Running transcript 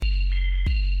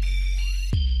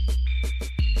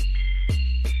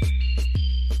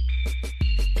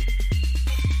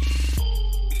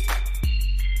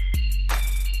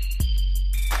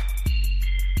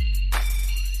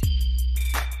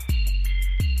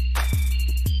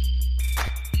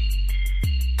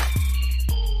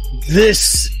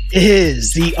This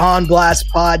is the On Blast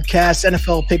Podcast,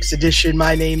 NFL Picks Edition.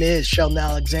 My name is Sheldon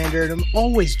Alexander, and I'm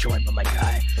always joined by my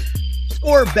guy,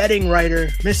 score betting writer,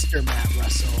 Mr. Matt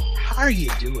Russell. How are you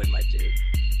doing, my dude?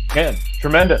 Man,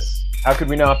 tremendous. How could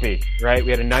we not be, right? We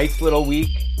had a nice little week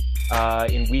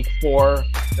in week 4,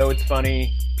 though it's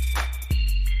funny.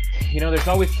 You know, there's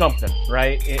always something,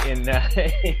 right, in the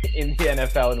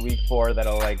NFL in week 4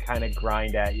 that'll, like, kind of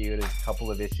grind at you. There's a couple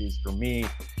of issues for me,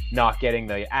 not getting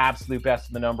the absolute best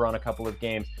of the number on a couple of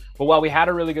games. But while we had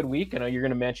a really good week, I know you're going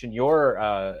to mention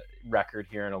your record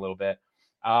here in a little bit.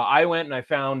 I went and I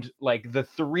found, like, the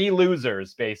 3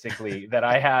 losers, basically, that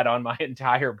I had on my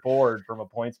entire board from a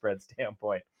point spread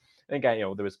standpoint. I think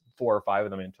there was 4 or 5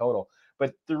 of them in total.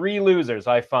 But 3 losers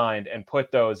I find and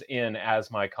put those in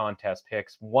as my contest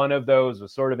picks. One of those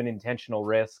was sort of an intentional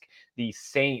risk. The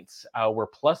Saints were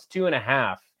plus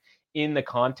 2.5 in the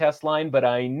contest line, but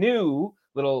I knew,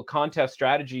 little contest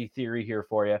strategy theory here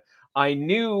for you, I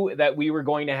knew that we were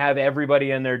going to have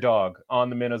everybody and their dog on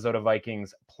the Minnesota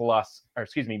Vikings minus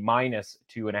 2.5.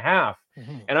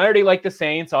 Mm-hmm. And I already like the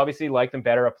Saints, obviously like them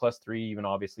better at plus 3, even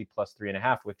obviously plus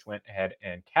 3.5, which went ahead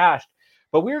and cashed.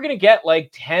 But we were going to get like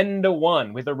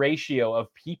 10-1 with a ratio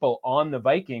of people on the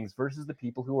Vikings versus the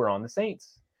people who were on the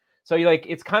Saints. So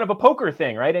it's kind of a poker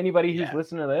thing, right? Anybody who's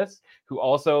listening to this who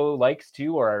also likes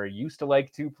to or used to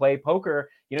like to play poker,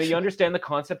 you understand the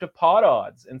concept of pot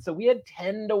odds. And so we had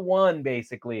 10-1,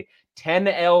 basically 10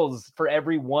 L's for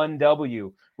every 1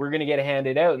 W we're going to get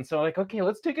handed out. And so I'm like, okay,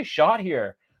 let's take a shot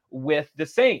here with the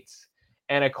Saints.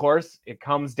 And of course, it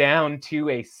comes down to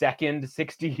a second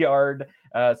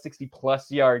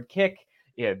 60-plus yard kick.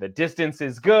 Yeah, the distance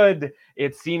is good.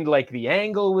 It seemed like the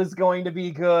angle was going to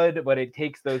be good, but it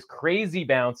takes those crazy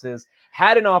bounces.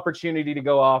 Had an opportunity to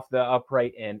go off the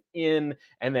upright and in,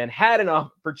 and then had an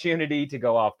opportunity to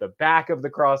go off the back of the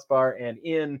crossbar and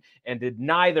in, and did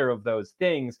neither of those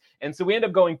things. And so we end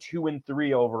up going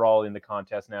 2-3 overall in the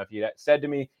contest. Now, if you said to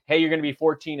me, hey, you're going to be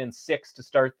 14-6 to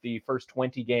start the first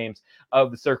 20 games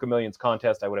of the Circa Millions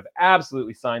contest, I would have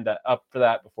absolutely signed that up for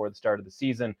that before the start of the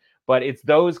season. But it's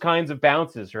those kinds of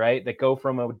bounces, right, that go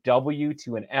from a W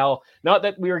to an L. Not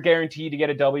that we were guaranteed to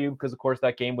get a W, because, of course,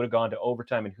 that game would have gone to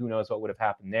overtime, and who knows what would have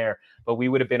happened there. But we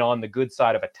would have been on the good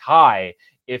side of a tie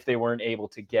if they weren't able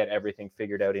to get everything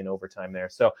figured out in overtime there.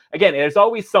 So, again, there's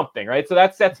always something, right? So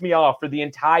that sets me off for the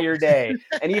entire day.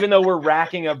 And even though we're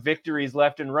racking up victories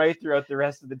left and right throughout the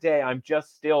rest of the day, I'm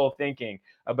just still thinking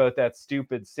about that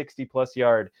stupid 60-plus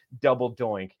yard double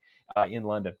doink in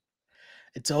London.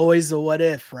 It's always the what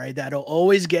if, right? That'll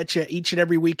always get you each and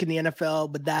every week in the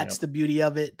NFL, but that's the beauty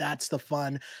of it. That's the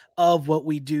fun of what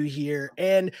we do here.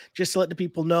 And just to let the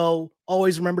people know,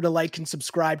 always remember to like and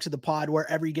subscribe to the pod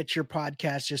wherever you get your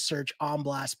podcast. Just search On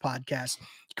Blast Podcast.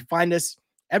 You can find us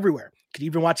everywhere. You can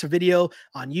even watch a video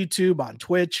on YouTube, on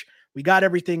Twitch. We got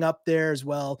everything up there as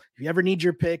well. If you ever need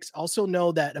your picks, also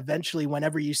know that eventually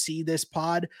whenever you see this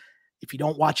pod, if you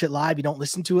don't watch it live, you don't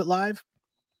listen to it live,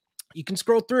 you can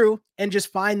scroll through and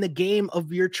just find the game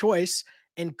of your choice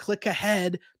and click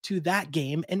ahead to that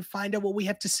game and find out what we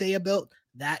have to say about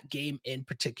that game in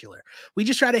particular. We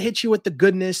just try to hit you with the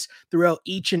goodness throughout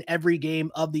each and every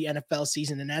game of the NFL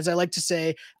season. And as I like to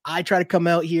say, I try to come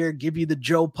out here, give you the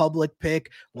Joe Public pick,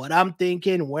 what I'm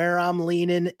thinking, where I'm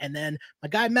leaning. And then my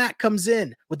guy Matt comes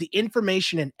in with the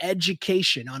information and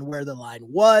education on where the line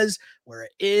was, where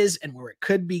it is, and where it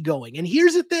could be going. And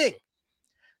here's the thing.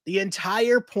 The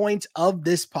entire point of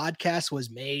this podcast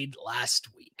was made last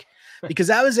week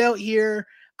because I was out here.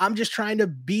 I'm just trying to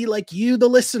be like you, the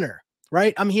listener,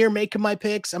 right? I'm here making my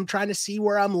picks. I'm trying to see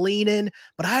where I'm leaning,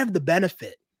 but I have the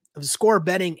benefit of a score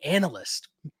betting analyst,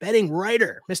 betting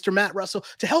writer, Mr. Matt Russell,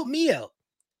 to help me out.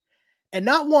 And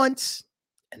not once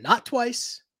and not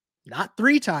twice, not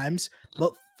 3 times,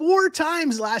 but 4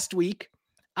 times last week,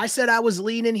 I said I was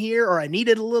leaning here or I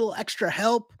needed a little extra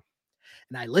help.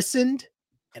 And I listened.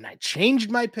 And I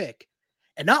changed my pick.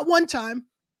 And not 1 time,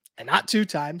 and not 2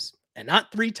 times, and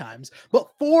not 3 times, but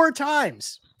 4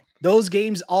 times. Those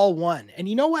games all won. And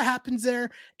you know what happens there?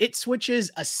 It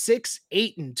switches a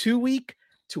 6-8-2 week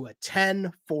to a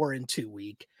 10-4-2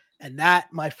 week. And that,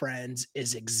 my friends,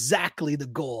 is exactly the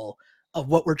goal of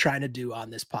what we're trying to do on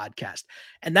this podcast.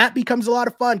 And that becomes a lot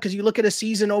of fun because you look at a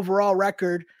season overall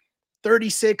record,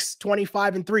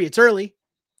 36-25-3. It's early.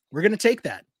 We're going to take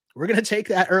that. We're going to take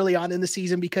that early on in the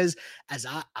season because as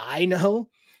I know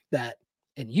that,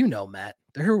 and you know, Matt,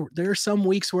 there are some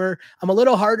weeks where I'm a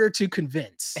little harder to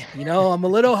convince, I'm a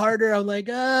little harder. I'm like,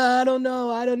 I don't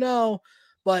know.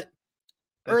 But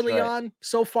early on,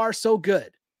 so far, so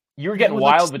good. You were getting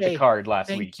wild with the card last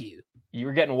week. Thank you. You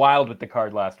were getting wild with the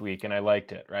card last week, and I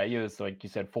liked it, right? It was, like you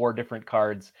said, 4 different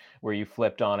cards where you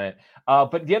flipped on it.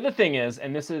 But the other thing is,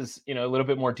 and this is, a little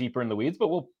bit more deeper in the weeds, but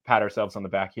we'll pat ourselves on the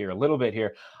back here a little bit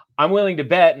here. I'm willing to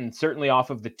bet, and certainly off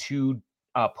of the 2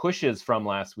 pushes from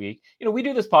last week. We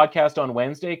do this podcast on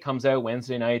Wednesday, comes out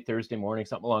Wednesday night, Thursday morning,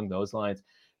 something along those lines.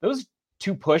 Those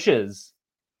 2 pushes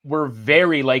were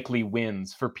very likely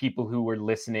wins for people who were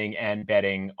listening and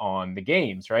betting on the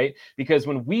games, right? Because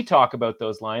when we talk about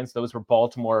those lines, those were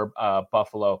Baltimore,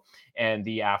 Buffalo, and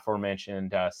the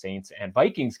aforementioned Saints and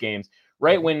Vikings games,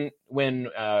 right? When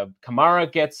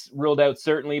Kamara gets ruled out,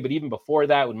 certainly, but even before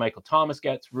that, when Michael Thomas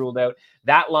gets ruled out,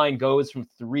 that line goes from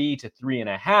 3 to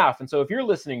 3.5. And so if you're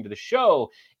listening to the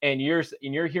show and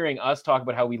you're hearing us talk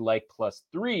about how we like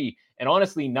 +3, and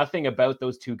honestly, nothing about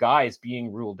those 2 guys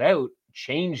being ruled out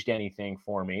changed anything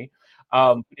for me.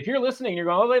 If you're listening, you're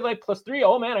going, oh, they like +3.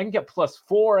 Oh man, I can get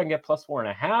 +4. I can get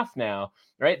 +4.5 now,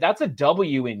 right? That's a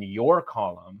W in your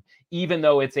column, even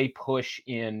though it's a push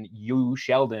in you,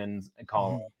 Sheldon's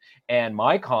column, and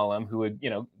my column, who had,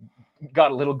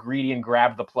 got a little greedy and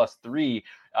grabbed the +3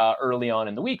 early on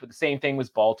in the week. But the same thing was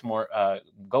Baltimore,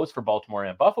 goes for Baltimore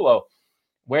and Buffalo,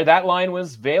 where that line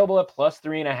was available at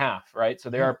 +3.5, right? So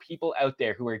there are people out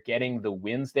there who are getting the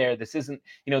wins there. This isn't,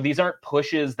 these aren't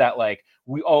pushes that like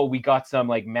we got some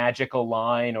like magical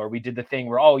line, or we did the thing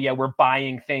where, oh yeah, we're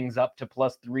buying things up to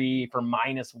 +3 for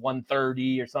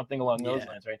 -130 or something along those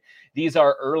lines, right? These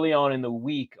are early on in the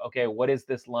week. Okay, what is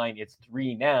this line? It's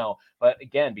 3 now. But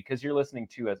again, because you're listening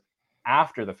to us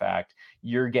after the fact,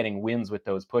 you're getting wins with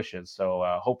those pushes. So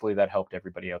hopefully that helped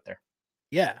everybody out there.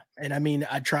 Yeah. And I mean,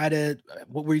 I try to,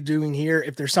 what we're doing here,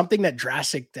 if there's something that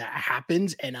drastic that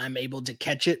happens and I'm able to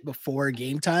catch it before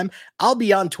game time, I'll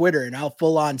be on Twitter and I'll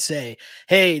full on say,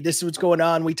 hey, this is what's going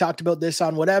on. We talked about this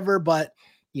on whatever, but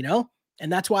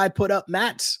and that's why I put up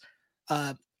Matt's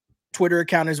Twitter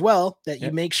account as well, that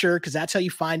you make sure, because that's how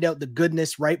you find out the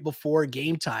goodness right before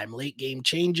game time, late game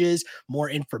changes, more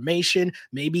information,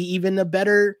 maybe even a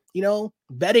better,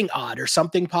 betting odd or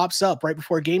something pops up right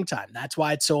before game time. That's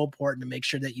why it's so important to make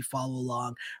sure that you follow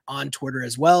along on Twitter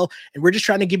as well. And we're just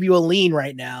trying to give you a lean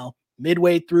right now,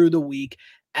 midway through the week,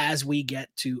 as we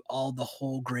get to all the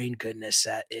whole grain goodness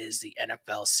that is the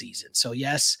NFL season. So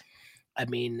yes, I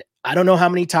mean, I don't know how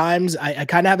many times I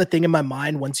kind of have a thing in my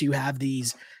mind once you have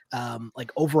these,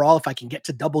 like overall, if I can get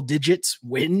to double digits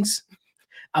wins,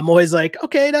 I'm always like,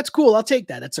 okay, that's cool. I'll take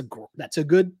that. That's a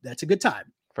good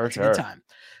time. For that's sure. A good time.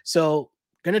 So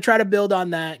going to try to build on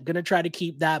that. Going to try to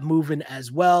keep that moving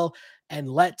as well. And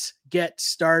let's get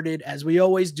started as we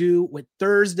always do with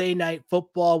Thursday night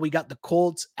football. We got the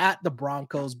Colts at the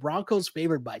Broncos. Broncos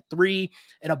favored by 3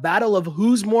 in a battle of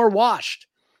who's more washed,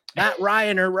 Matt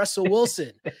Ryan or Russell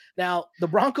Wilson. Now the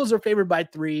Broncos are favored by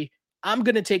 3. I'm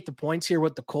going to take the points here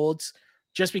with the Colts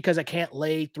just because I can't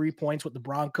lay 3 points with the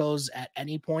Broncos at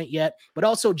any point yet. But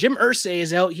also Jim Irsay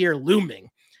is out here looming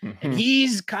and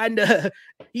he's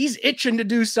itching to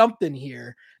do something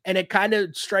here. And it kind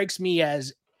of strikes me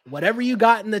as whatever you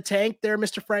got in the tank there,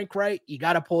 Mr. Frank Wright, you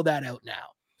got to pull that out now.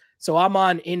 So I'm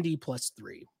on Indy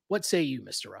 +3. What say you,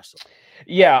 Mr. Russell?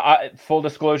 Yeah, full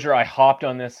disclosure, I hopped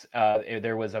on this.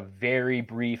 There was a very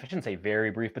brief, I shouldn't say very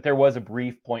brief, but there was a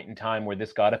brief point in time where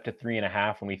this got up to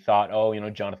 3.5 when we thought, oh,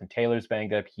 Jonathan Taylor's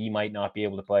banged up. He might not be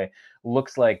able to play.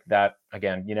 Looks like that,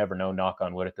 again, you never know, knock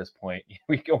on wood at this point.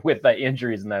 We go with the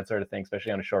injuries and that sort of thing,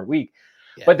 especially on a short week.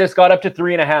 Yeah. But this got up to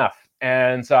 3.5.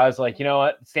 And so I was like, you know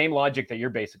what? Same logic that you're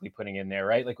basically putting in there,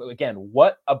 right? Like, again,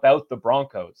 what about the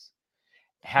Broncos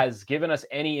has given us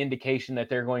any indication that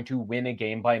they're going to win a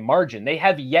game by margin? They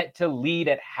have yet to lead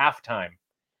at halftime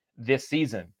this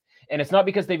season. And it's not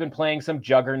because they've been playing some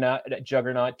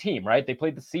juggernaut team, right? They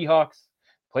played the Seahawks,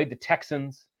 played the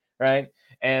Texans, right?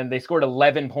 And they scored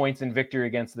 11 points in victory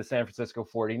against the San Francisco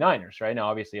 49ers, right? Now,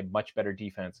 obviously a much better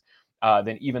defense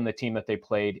than even the team that they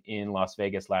played in Las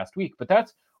Vegas last week. But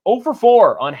that's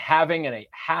 0-4 on having a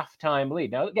halftime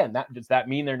lead. Now, again, does that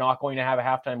mean they're not going to have a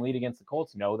halftime lead against the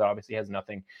Colts? No, that obviously has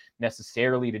nothing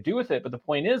necessarily to do with it. But the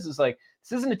point is like,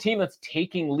 this isn't a team that's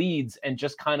taking leads and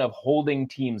just kind of holding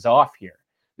teams off here.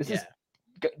 This is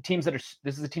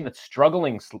a team that's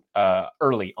struggling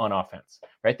early on offense,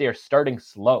 right? They are starting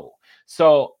slow.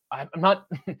 So I'm not,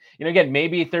 again,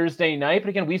 maybe Thursday night, but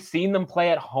again, we've seen them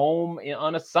play at home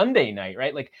on a Sunday night,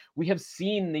 right? Like we have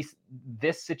seen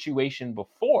this situation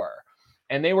before,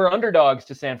 and they were underdogs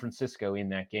to San Francisco in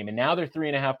that game. And now they're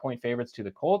 3.5 point favorites to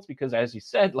the Colts because, as you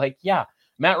said, like, yeah,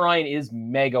 Matt Ryan is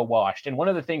mega washed. And one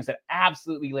of the things that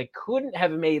absolutely like couldn't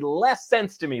have made less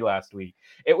sense to me last week,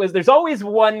 there's always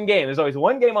one game. There's always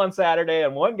one game on Saturday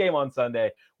and one game on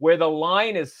Sunday where the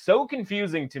line is so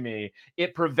confusing to me,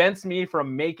 it prevents me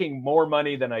from making more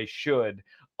money than I should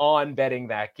on betting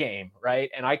that game,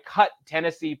 right? And I cut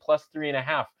Tennessee plus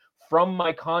 3.5 from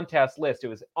my contest list. It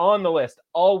was on the list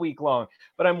all week long,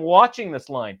 but I'm watching this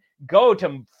line go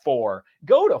to 4,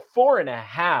 go to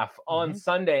 4.5 on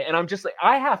Sunday. And I'm just like,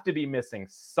 I have to be missing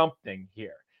something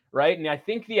here, right? And I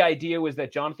think the idea was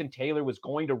that Jonathan Taylor was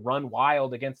going to run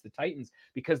wild against the Titans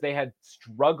because they had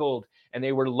struggled and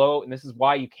they were low. And this is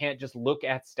why you can't just look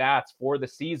at stats for the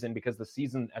season, because the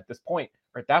season at this point,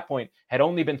 or at that point, had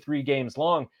only been 3 games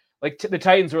long. Like the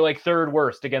Titans were like 3rd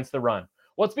worst against the run.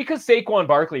 Well, it's because Saquon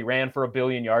Barkley ran for 1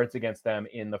 billion yards against them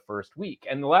in the first week.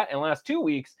 And the last 2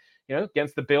 weeks,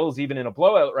 against the Bills, even in a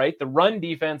blowout, right? The run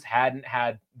defense hadn't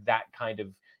had that kind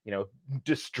of,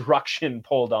 destruction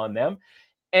pulled on them.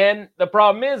 And the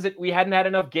problem is that we hadn't had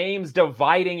enough games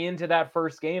dividing into that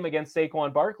first game against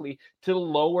Saquon Barkley to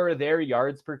lower their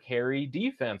yards per carry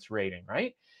defense rating,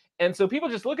 right? And so people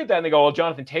just look at that and they go, well,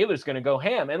 Jonathan Taylor's going to go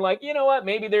ham. And like, you know what?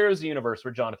 Maybe there is a universe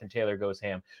where Jonathan Taylor goes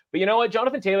ham. But you know what?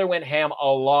 Jonathan Taylor went ham a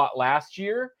lot last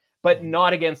year, but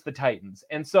not against the Titans.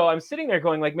 And so I'm sitting there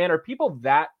going like, man, are people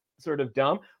that sort of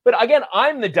dumb? But again,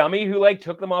 I'm the dummy who like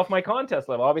took them off my contest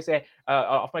level. Obviously,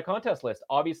 off my contest list.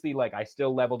 Obviously, like I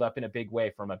still leveled up in a big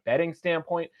way from a betting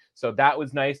standpoint. So that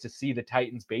was nice to see the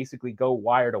Titans basically go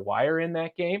wire to wire in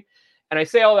that game. And I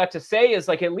say all that to say is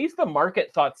like, at least the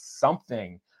market thought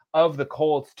something of the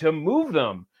Colts to move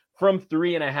them from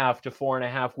 3.5 to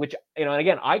 4.5, which, and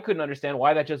again, I couldn't understand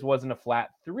why that just wasn't a flat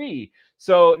 3.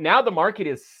 So now the market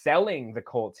is selling the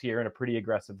Colts here in a pretty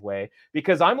aggressive way,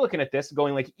 because I'm looking at this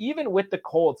going like, even with the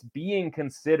Colts being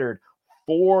considered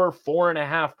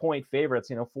 4.5 point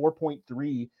favorites,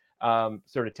 4.3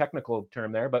 sort of technical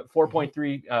term there, but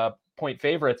 4.3 point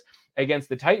favorites against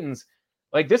the Titans,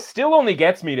 like this still only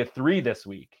gets me to 3 this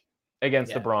week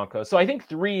against the Broncos. So I think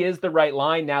 3 is the right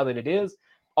line now that it is.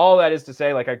 All that is to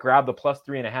say, like I grabbed the plus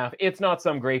 3.5. It's not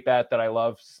some great bet that I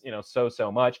love,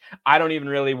 so much. I don't even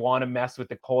really want to mess with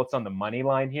the Colts on the money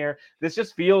line here. This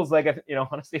just feels like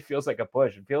honestly, it feels like a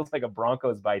push. It feels like a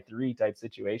Broncos by 3 type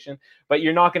situation, but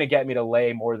you're not going to get me to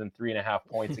lay more than 3.5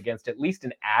 points against at least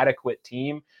an adequate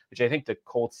team, which I think the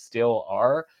Colts still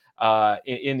are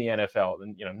in the NFL,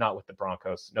 and not with the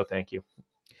Broncos. No, thank you.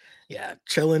 Yeah,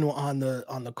 chilling on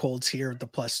the Colts here at the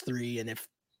plus 3, and if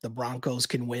the Broncos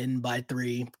can win by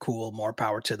 3, cool, more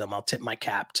power to them. I'll tip my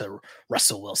cap to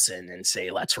Russell Wilson and say,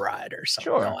 let's ride or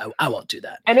something. Sure. No, I won't do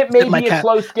that. And it may be a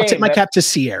close game. I'll tip my cap to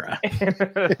Sierra.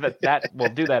 that we'll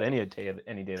do that any day of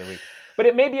the week. But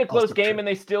it may be a close game and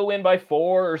they still win by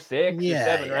 4 or 6 or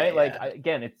 7, right? Like,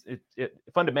 again, it's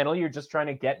fundamentally, you're just trying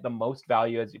to get the most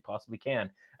value as you possibly can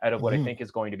out of what I think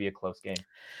is going to be a close game.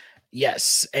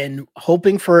 Yes, and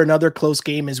hoping for another close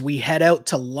game as we head out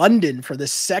to London for the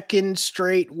 2nd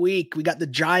straight week. We got the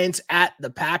Giants at the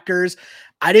Packers.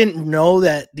 I didn't know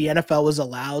that the NFL was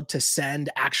allowed to send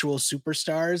actual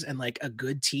superstars and like a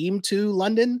good team to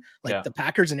London, like the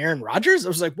Packers and Aaron Rodgers. I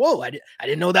was like, whoa, I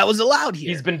didn't know that was allowed here.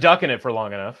 He's been ducking it for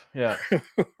long enough. Yeah.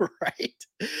 Right.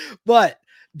 But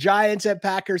Giants at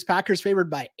Packers favored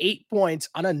by 8 points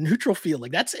on a neutral field.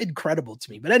 Like that's incredible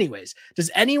to me. But anyways, does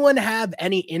anyone have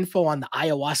any info on the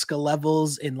ayahuasca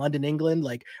levels in London, England?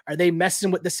 Like, are they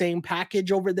messing with the same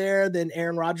package over there than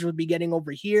Aaron Rodgers would be getting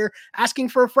over here? Asking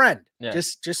for a friend. Yeah.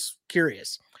 Just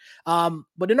curious.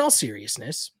 But in all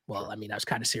seriousness, well, I mean, I was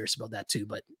kind of serious about that too,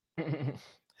 but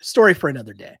story for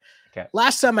another day. Okay.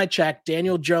 Last time I checked,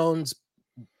 Daniel Jones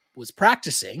was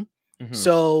practicing.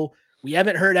 So we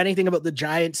haven't heard anything about the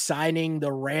Giants signing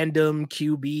the random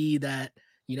QB that,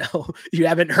 you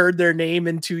haven't heard their name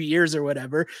in 2 years or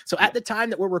whatever. So at the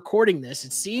time that we're recording this,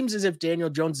 it seems as if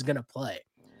Daniel Jones is going to play.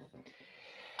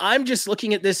 I'm just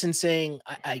looking at this and saying,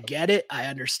 I get it. I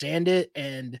understand it.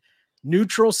 And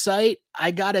neutral site,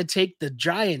 I got to take the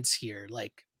Giants here,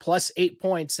 like plus 8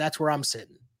 points. That's where I'm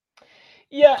sitting.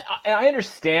 Yeah, I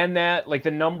understand that. Like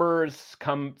the numbers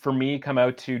come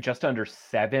out to just under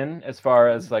 7 as far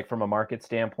as like from a market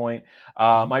standpoint.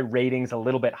 My rating's a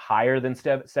little bit higher than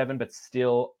 7, but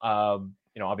still,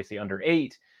 obviously under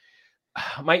 8.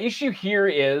 My issue here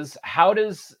is, how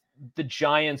does the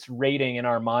Giants rating in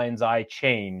our mind's eye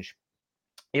change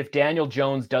if Daniel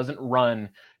Jones doesn't run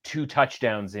 2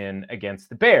 touchdowns in against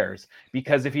the Bears?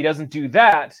 Because if he doesn't do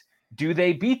that, do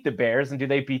they beat the Bears, and do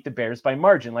they beat the Bears by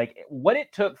margin? Like what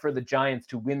it took for the Giants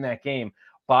to win that game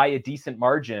by a decent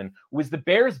margin was the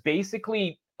Bears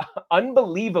basically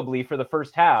unbelievably for the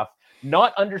first half,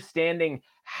 not understanding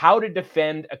how to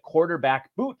defend a quarterback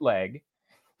bootleg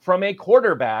from a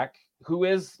quarterback who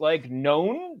is like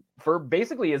known for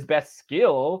basically his best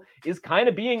skill is kind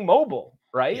of being mobile,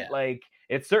 right? Yeah. Like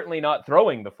it's certainly not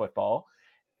throwing the football.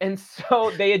 And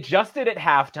so they adjusted at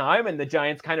halftime, and the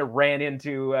Giants kind of ran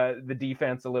into the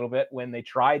defense a little bit when they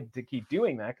tried to keep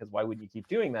doing that, because why wouldn't you keep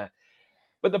doing that?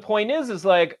 But the point is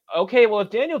like, okay, well,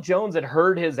 if Daniel Jones had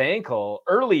hurt his ankle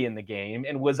early in the game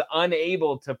and was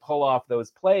unable to pull off those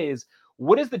plays,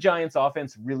 what is the Giants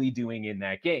offense really doing in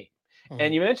that game?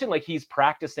 And you mentioned like he's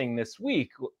practicing this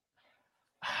week.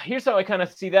 Here's how I kind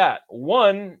of see that.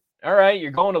 One, all right, you're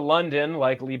going to London.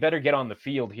 Like, you better get on the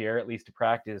field here, at least to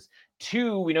practice.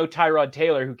 Two, we know Tyrod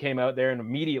Taylor, who came out there and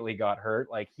immediately got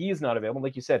hurt. Like, he's not available.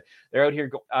 Like you said, they're out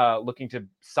here looking to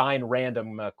sign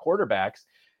random quarterbacks.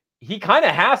 He kind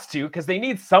of has to, because they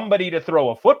need somebody to throw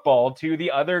a football to the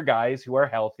other guys who are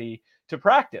healthy to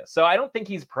practice. So I don't think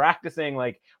he's practicing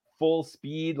like full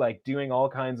speed, like doing all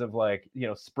kinds of like,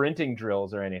 sprinting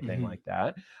drills or anything like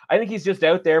that. I think he's just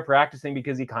out there practicing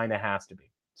because he kind of has to be.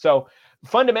 So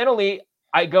fundamentally,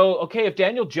 I go, okay, if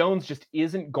Daniel Jones just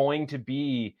isn't going to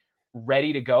be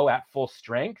ready to go at full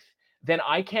strength, then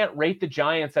I can't rate the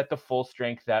Giants at the full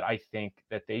strength that I think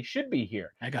that they should be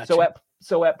here. I got you.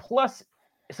 at plus,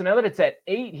 so now that it's at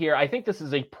 8 here, I think this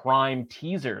is a prime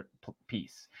teaser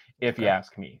piece, if you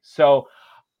ask me. So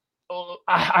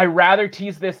I rather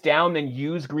tease this down than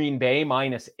use Green Bay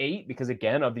 -8 because,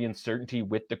 again, of the uncertainty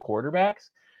with the quarterbacks.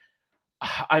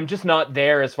 I'm just not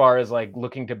there as far as like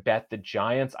looking to bet the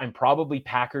Giants. I'm probably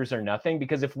Packers or nothing,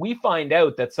 because if we find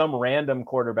out that some random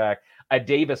quarterback, a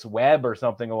Davis Webb or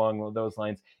something along those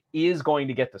lines, is going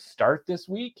to get the start this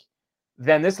week,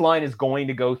 then this line is going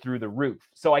to go through the roof.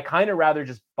 So I kind of rather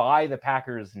just buy the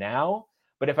Packers now.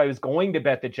 But if I was going to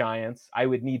bet the Giants, I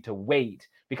would need to wait,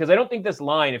 because I don't think this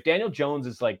line, if Daniel Jones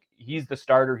is like, he's the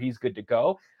starter, he's good to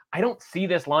go, I don't see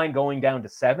this line going down to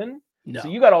 7. No. So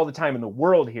you got all the time in the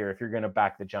world here if you're going to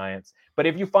back the Giants. But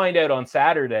if you find out on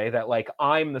Saturday that like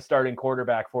I'm the starting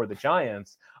quarterback for the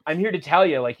Giants, I'm here to tell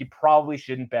you like you probably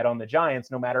shouldn't bet on the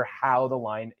Giants no matter how the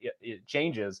line it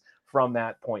changes from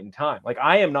that point in time. Like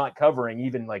I am not covering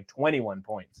even like 21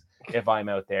 points if I'm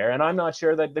out there, and I'm not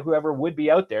sure that whoever would be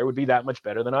out there would be that much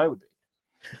better than I would be.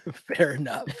 Fair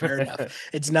enough.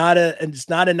 It's not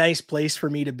a nice place for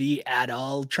me to be at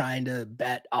all, trying to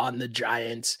bet on the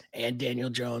Giants and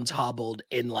Daniel Jones hobbled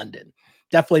in London.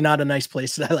 Definitely not a nice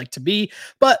place that I like to be,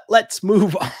 but let's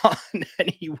move on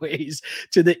anyways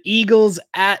to the Eagles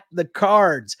at the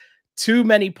Cards. Too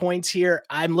many points here.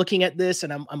 I'm looking at this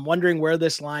and I'm wondering where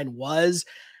this line was.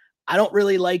 I don't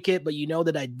really like it, but you know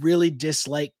that I really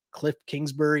dislike Cliff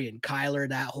Kingsbury and Kyler,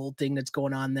 that whole thing that's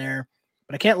going on there.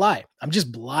 But I can't lie. I'm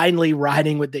just blindly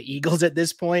riding with the Eagles at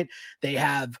this point. They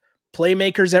have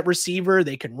playmakers at receiver.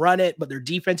 They can run it, but their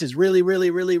defense is really,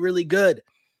 really, really, really good.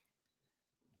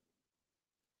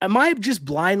 Am I just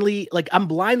blindly, like I'm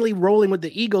blindly rolling with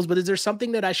the Eagles, but is there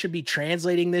something that I should be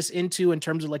translating this into in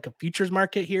terms of like a futures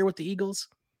market here with the Eagles?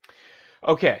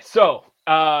 Okay. So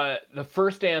the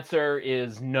first answer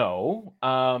is no.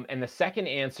 And the second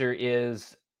answer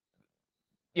is,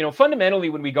 fundamentally,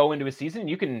 when we go into a season,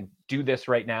 you can do this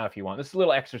right now if you want. This is a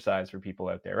little exercise for people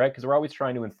out there, right? Because we're always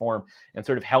trying to inform and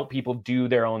sort of help people do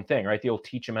their own thing, right? The old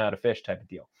teach them how to fish type of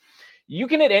deal. You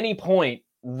can at any point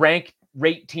rate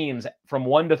teams from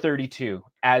 1 to 32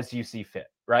 as you see fit,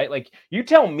 right? Like you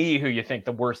tell me who you think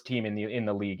the worst team in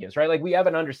the league is, right? Like we have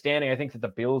an understanding, I think, that the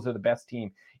Bills are the best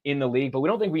team in the league, but we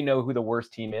don't think we know who the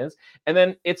worst team is. And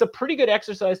then it's a pretty good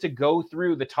exercise to go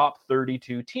through the top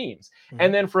 32 teams. Mm-hmm.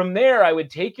 And then from there, I would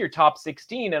take your top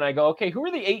 16 and I go, okay, who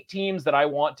are the 8 teams that I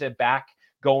want to back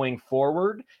going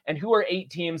forward? And who are 8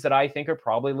 teams that I think are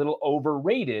probably a little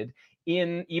overrated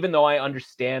even though I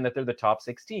understand that they're the top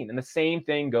 16. And the same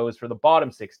thing goes for the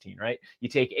bottom 16, right? You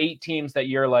take 8 teams that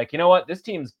you're like, you know what, this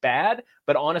team's bad,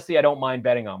 but honestly, I don't mind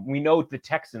betting on. We know the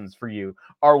Texans for you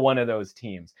are one of those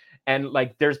teams. And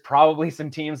like, there's probably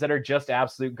some teams that are just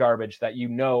absolute garbage that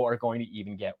are going to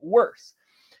even get worse.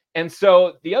 And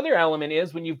so the other element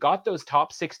is when you've got those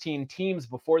top 16 teams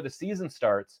before the season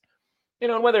starts,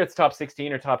 and whether it's top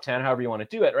 16 or top 10, however you want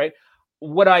to do it, right?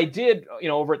 What I did,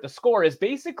 over at the Score is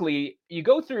basically you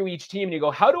go through each team and you go,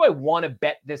 how do I want to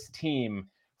bet this team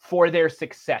for their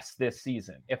success this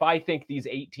season? If I think these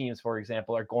 8 teams, for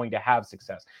example, are going to have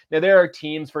success. Now, there are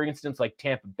teams, for instance, like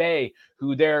Tampa Bay,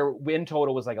 who their win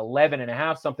total was like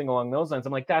 11.5, something along those lines.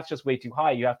 I'm like, that's just way too high.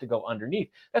 You have to go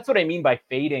underneath. That's what I mean by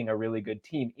fading a really good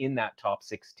team in that top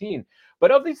 16.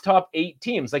 But of these top 8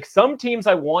 teams, like some teams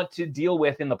I want to deal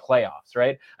with in the playoffs,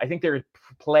 right? I think they're a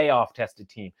playoff tested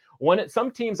team.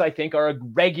 Some teams I think are a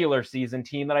regular season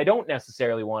team that I don't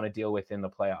necessarily want to deal with in the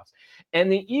playoffs.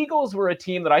 And the Eagles were a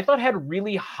team that I thought had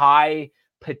really high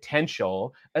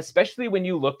potential, especially when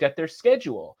you looked at their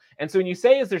schedule. And so when you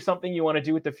say, is there something you want to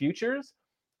do with the futures?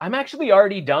 I'm actually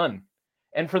already done.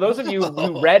 And for those of you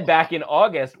who read back in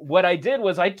August, what I did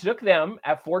was I took them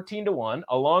at 14-1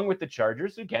 along with the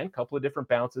Chargers. Again, a couple of different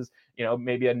bounces,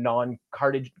 maybe a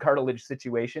non-cartilage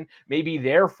situation. Maybe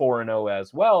they're 4-0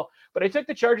 as well. But I took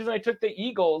the Chargers and I took the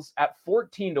Eagles at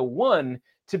 14-1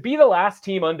 to be the last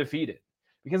team undefeated.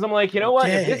 Because I'm like, what?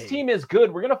 If this team is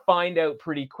good, we're going to find out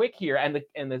pretty quick here. And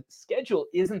the schedule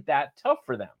isn't that tough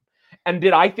for them. And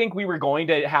did I think we were going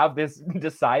to have this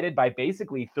decided by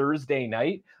basically Thursday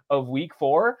night of week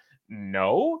 4?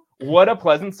 No. What a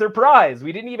pleasant surprise.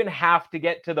 We didn't even have to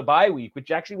get to the bye week,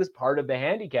 which actually was part of the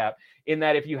handicap, in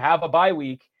that if you have a bye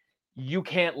week, you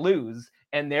can't lose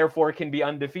and therefore can be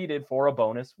undefeated for a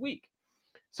bonus week.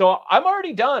 So I'm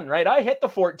already done, right? I hit the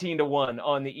 14-1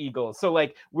 on the Eagles. So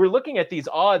like we're looking at these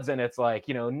odds and it's like,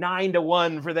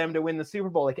 9-1 for them to win the Super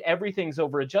Bowl. Like everything's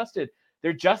over adjusted.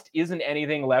 There just isn't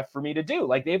anything left for me to do.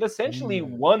 Like they've essentially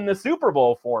won the Super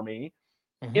Bowl for me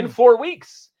in 4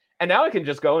 weeks. And now I can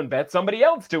just go and bet somebody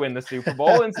else to win the Super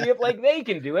Bowl and see if like they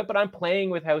can do it. But I'm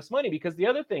playing with house money because the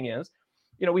other thing is,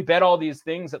 we bet all these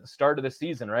things at the start of the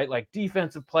season, right? Like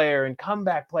defensive player and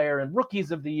comeback player and rookies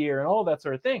of the year and all that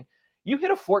sort of thing. You hit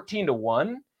a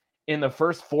 14-1 in the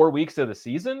first 4 weeks of the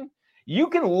season, you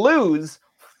can lose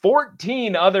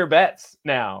 14 other bets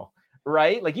now.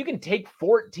 Right? Like you can take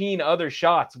 14 other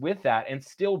shots with that and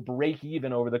still break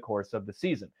even over the course of the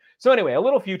season. So anyway, a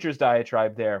little futures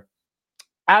diatribe there.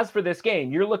 As for this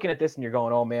game, you're looking at this and you're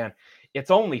going, oh man, it's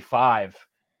only 5,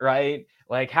 right?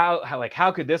 Like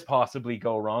how could this possibly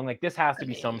go wrong? Like this has to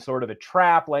be some sort of a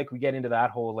trap. Like we get into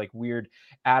that whole like weird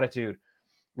attitude.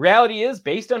 Reality is,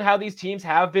 based on how these teams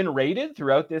have been rated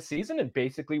throughout this season and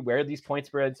basically where these point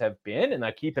spreads have been, and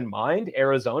I keep in mind,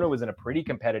 Arizona was in a pretty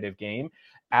competitive game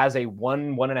as a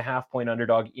 1.5 point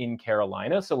underdog in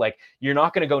Carolina. So like, you're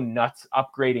not going to go nuts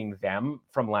upgrading them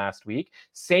from last week.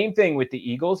 Same thing with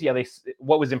the Eagles. Yeah,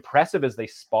 what was impressive is they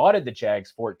spotted the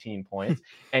Jags 14 points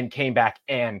and came back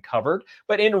and covered.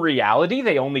 But in reality,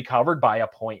 they only covered by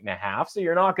 1.5 points. So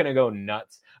you're not going to go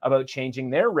nuts about changing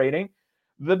their rating.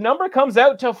 The number comes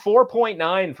out to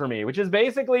 4.9 for me, which is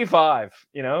basically 5,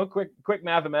 quick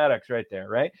mathematics right there.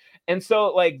 Right. And so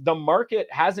like the market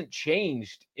hasn't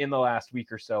changed in the last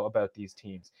week or so about these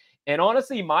teams. And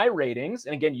honestly, my ratings,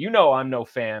 and again, I'm no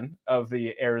fan of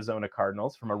the Arizona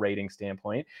Cardinals from a rating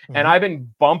standpoint. And I've been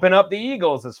bumping up the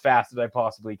Eagles as fast as I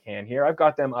possibly can here. I've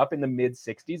got them up in the mid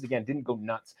 60s. Again, didn't go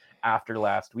nuts after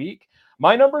last week.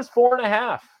 My number is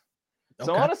 4.5.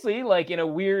 So honestly, like in a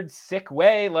weird, sick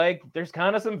way, like there's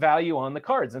kind of some value on the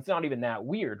cards. It's not even that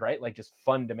weird, right? Like just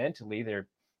fundamentally, there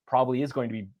probably is going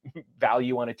to be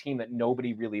value on a team that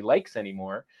nobody really likes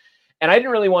anymore. And I didn't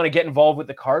really want to get involved with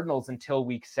the Cardinals until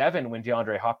week 7 when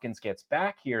DeAndre Hopkins gets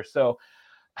back here. So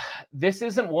this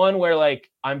isn't one where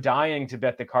like I'm dying to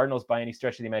bet the Cardinals by any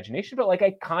stretch of the imagination, but like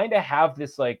I kind of have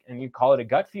this like, and you call it a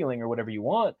gut feeling or whatever you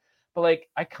want, but like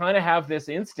I kind of have this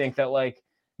instinct that like,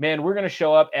 man, we're going to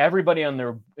show up. Everybody in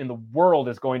the world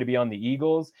is going to be on the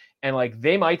Eagles, and like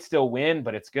they might still win,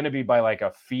 but it's going to be by like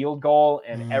a field goal,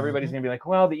 and everybody's going to be like,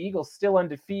 well, the Eagles still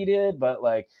undefeated, but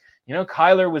like,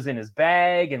 Kyler was in his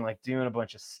bag and like doing a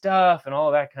bunch of stuff and all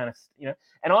of that kind of,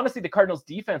 and honestly, the Cardinals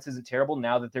defense isn't terrible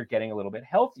now that they're getting a little bit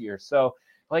healthier. So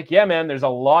like, yeah, man, there's a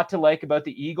lot to like about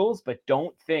the Eagles, but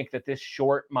don't think that this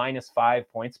short -5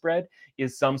 point spread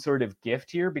is some sort of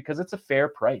gift here because it's a fair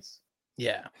price.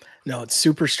 Yeah, no, it's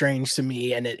super strange to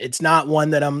me, and it's not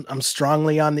one that I'm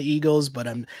strongly on the Eagles, but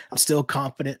I'm still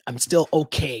confident. I'm still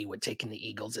okay with taking the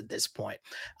Eagles at this point.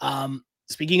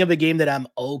 Speaking of a game that I'm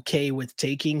okay with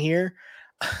taking here,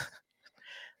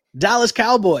 Dallas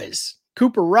Cowboys.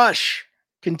 Cooper Rush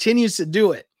continues to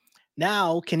do it.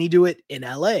 Now, can he do it in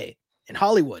LA, in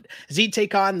Hollywood? Does he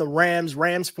take on the Rams?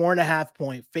 Rams 4.5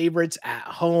 point favorites at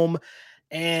home,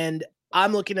 and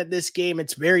I'm looking at this game.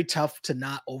 It's very tough to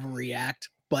not overreact,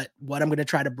 but what I'm going to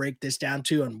try to break this down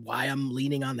to and why I'm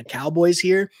leaning on the Cowboys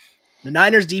here, the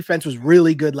Niners defense was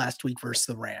really good last week versus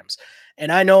the Rams.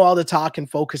 And I know all the talk and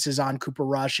focus is on Cooper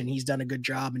Rush, and he's done a good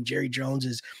job. And Jerry Jones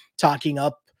is talking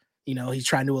up, he's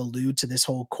trying to allude to this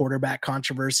whole quarterback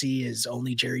controversy as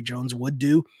only Jerry Jones would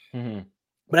do.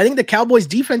 But I think the Cowboys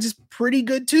defense is pretty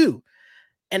good too.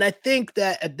 And I think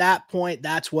that at that point,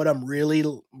 that's what I'm really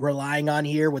relying on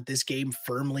here with this game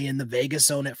firmly in the Vegas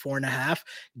zone at 4.5.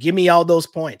 Give me all those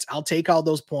points. I'll take all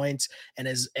those points. And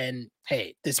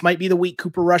hey, this might be the week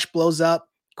Cooper Rush blows up.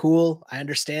 Cool. I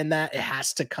understand that it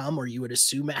has to come, or you would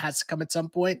assume it has to come at some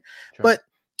point. Sure. But,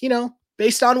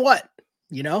 based on what?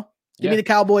 Give me the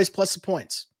Cowboys plus the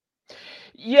points.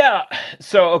 Yeah.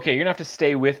 So, okay, you're going to have to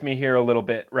stay with me here a little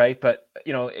bit, right? But,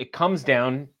 it comes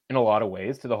down in a lot of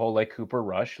ways to the whole like Cooper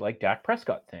Rush, like Dak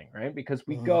Prescott thing, right? Because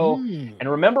we go and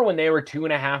remember when they were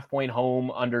 2.5 point home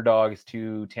underdogs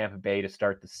to Tampa Bay to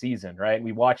start the season, right?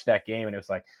 We watched that game and it was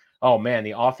like, oh man,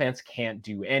 the offense can't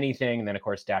do anything. And then of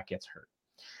course Dak gets hurt.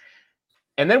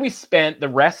 And then we spent the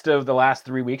rest of the last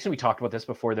 3 weeks, and we talked about this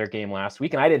before their game last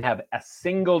week, and I didn't have a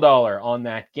single dollar on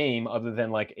that game other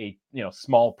than like a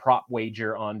small prop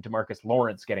wager on DeMarcus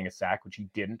Lawrence getting a sack, which he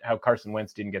didn't. How Carson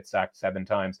Wentz didn't get sacked 7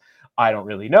 times, I don't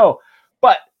really know.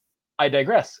 But I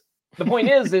digress. The point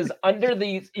is under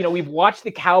these, we've watched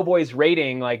the Cowboys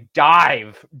rating like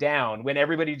dive down when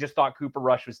everybody just thought Cooper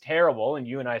Rush was terrible, and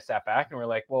you and I sat back and we're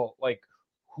like, well, like,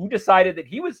 who decided that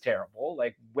he was terrible?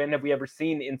 Like, when have we ever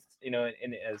seen in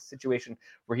a situation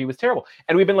where he was terrible?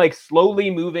 And we've been like slowly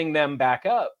moving them back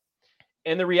up.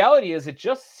 And the reality is it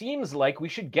just seems like we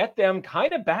should get them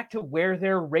kind of back to where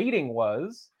their rating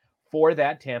was for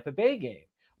that Tampa Bay game.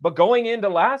 But going into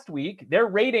last week, their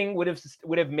rating would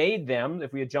have made them,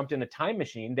 if we had jumped in a time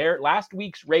machine, their last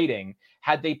week's rating,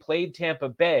 had they played Tampa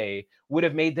Bay, would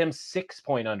have made them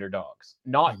 6-point underdogs,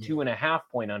 not 2.5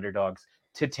 point underdogs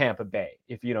to Tampa Bay,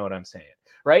 if you know what I'm saying,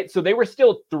 right? So they were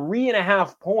still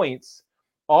 3.5 points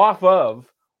off of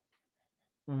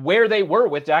where they were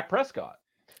with Dak Prescott.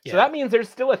 Yeah. So that means there's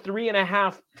still a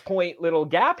 3.5 point little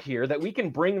gap here that we can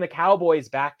bring the Cowboys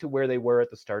back to where they were at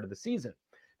the start of the season.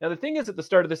 Now, the thing is, at the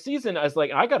start of the season, I was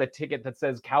like, I got a ticket that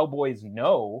says Cowboys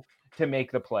no to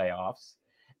make the playoffs.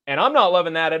 And I'm not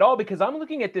loving that at all, because I'm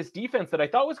looking at this defense that I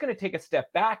thought was going to take a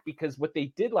step back, because what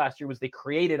they did last year was they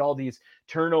created all these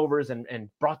turnovers and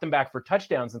brought them back for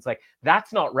touchdowns. It's like,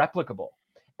 that's not replicable.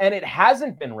 And it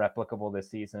hasn't been replicable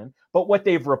this season. But what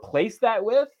they've replaced that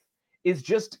with is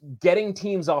just getting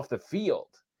teams off the field,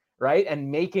 right?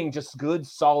 And making just good,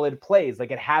 solid plays.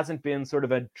 Like, it hasn't been sort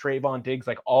of a Trayvon Diggs,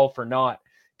 like all for naught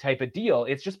type of deal.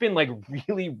 It's just been like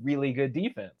really, really good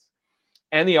defense.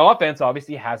 And the offense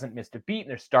obviously hasn't missed a beat, and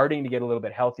they're starting to get a little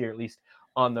bit healthier, at least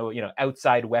on the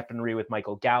outside weaponry with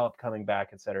Michael Gallup coming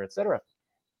back, et cetera, et cetera.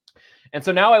 And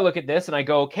so now I look at this and I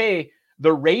go, okay,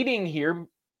 the rating here,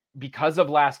 because of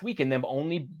last week and them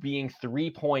only being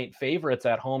 3-point favorites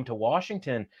at home to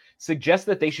Washington, suggests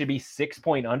that they should be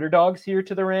 6-point underdogs here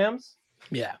to the Rams.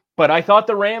 Yeah. But I thought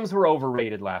the Rams were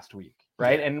overrated last week.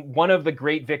 Right. Yeah. And one of the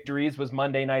great victories was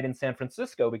Monday night in San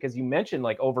Francisco, because you mentioned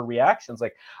like overreactions.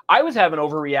 Like, I was having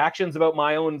overreactions about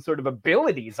my own sort of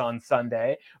abilities on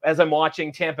Sunday as I'm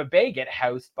watching Tampa Bay get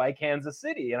housed by Kansas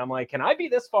City. And I'm like, can I be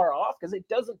this far off? Because it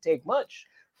doesn't take much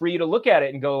for you to look at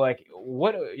it and go like,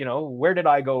 what, where did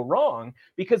I go wrong?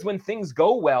 Because when things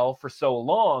go well for so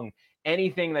long,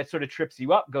 anything that sort of trips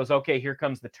you up goes, okay, here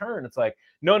comes the turn. It's like,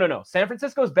 no. San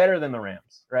Francisco is better than the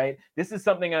Rams, right? This is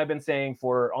something I've been saying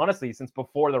for, honestly, since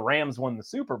before the Rams won the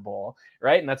Super Bowl,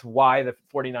 right? And that's why the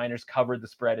 49ers covered the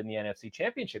spread in the NFC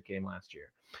Championship game last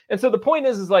year. And so the point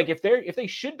is like, if they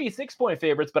should be 6-point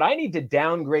favorites, but I need to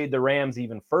downgrade the Rams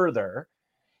even further,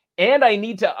 and I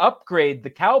need to upgrade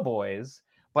the Cowboys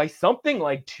by something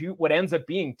like what ends up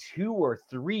being 2 or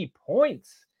 3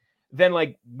 points, then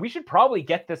like we should probably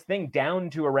get this thing down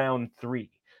to around 3.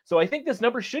 So I think this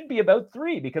number should be about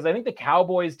 3, because I think the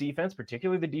Cowboys defense,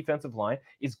 particularly the defensive line,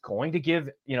 is going to give,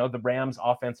 the Rams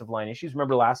offensive line issues.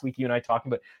 Remember last week, you and I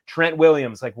talking about Trent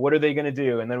Williams, like, what are they going to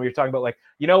do? And then we were talking about like,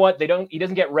 you know what? He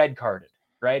doesn't get red carded,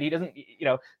 right? He doesn't,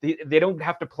 they don't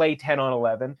have to play 10 on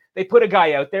 11. They put a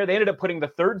guy out there. They ended up putting the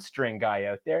third string guy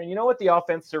out there. And you know what? The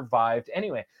offense survived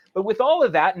anyway. But with all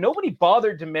of that, nobody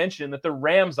bothered to mention that the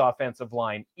Rams offensive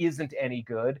line isn't any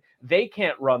good. They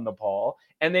can't run the ball.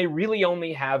 And they really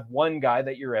only have one guy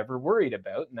that you're ever worried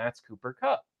about, and that's Cooper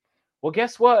Kupp. Well,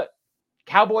 guess what?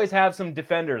 Cowboys have some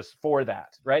defenders for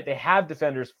that, right? They have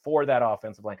defenders for that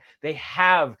offensive line. They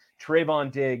have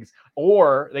Trayvon Diggs,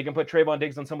 or they can put Trayvon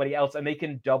Diggs on somebody else and they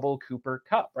can double Cooper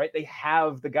Kupp, right? They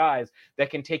have the guys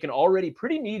that can take an already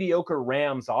pretty mediocre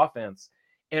Rams offense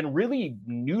and really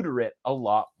neuter it a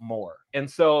lot more. And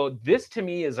so this to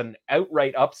me is an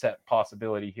outright upset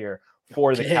possibility here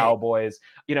for the Cowboys.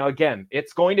 Again,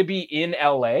 it's going to be in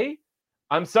LA.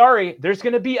 I'm sorry, there's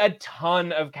going to be a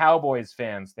ton of Cowboys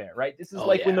fans there, right? This is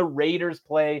when the Raiders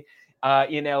play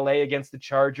in LA against the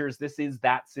Chargers. This is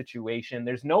that situation.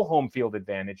 There's no home field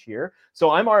advantage here. So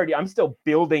I'm still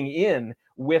building in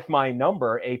with my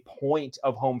number a point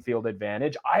of home field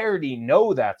advantage. I already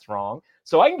know that's wrong.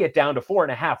 So I can get down to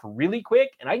 4.5 really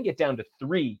quick, and I can get down to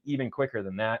 3 even quicker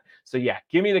than that. So yeah,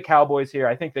 give me the Cowboys here.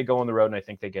 I think they go on the road, and I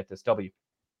think they get this W.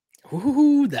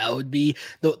 Ooh, that would be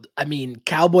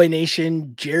Cowboy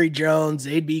Nation, Jerry Jones,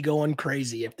 they'd be going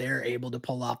crazy if they're able to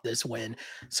pull off this win.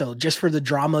 So just for the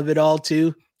drama of it all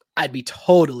too, I'd be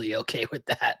totally okay with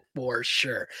that for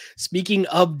sure. Speaking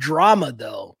of drama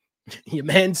though, your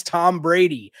man's Tom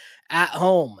Brady at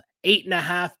home,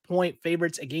 8.5-point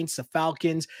favorites against the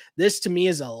Falcons. This to me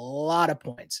is a lot of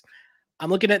points. I'm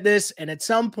looking at this, and at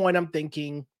some point I'm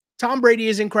thinking Tom Brady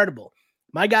is incredible.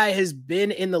 My guy has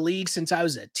been in the league since I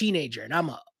was a teenager, and I'm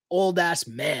an old ass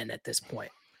man at this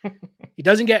point. He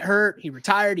doesn't get hurt. He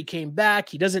retired. He came back.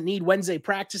 He doesn't need Wednesday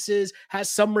practices, has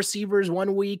some receivers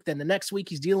one week. Then the next week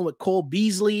he's dealing with Cole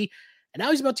Beasley. And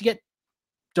now he's about to get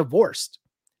divorced,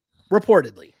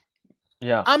 reportedly.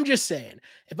 Yeah. I'm just saying,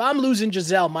 if I'm losing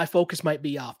Giselle, my focus might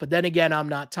be off. But then again, I'm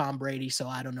not Tom Brady, so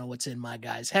I don't know what's in my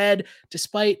guy's head,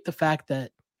 despite the fact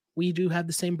that we do have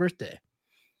the same birthday.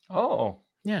 Oh.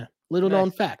 Yeah, little known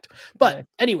fact. But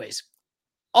anyways,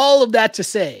 all of that to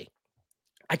say,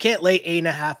 I can't lay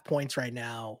 8.5 points right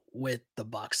now with the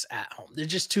Bucs at home. There's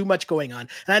just too much going on.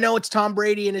 And I know it's Tom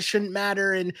Brady and it shouldn't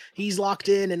matter and he's locked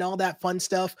in and all that fun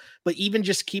stuff. But even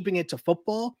just keeping it to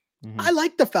football, I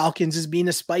like the Falcons as being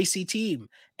a spicy team.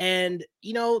 And,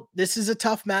 this is a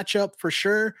tough matchup for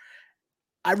sure.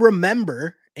 I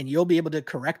remember, and you'll be able to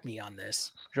correct me on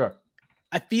this. Sure.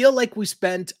 I feel like I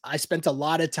spent a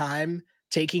lot of time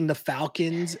taking the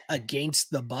Falcons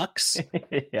against the Bucs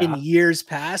in years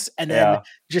past, and then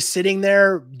just sitting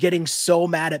there getting so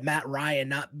mad at Matt Ryan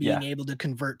not being able to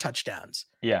convert touchdowns.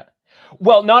 Yeah.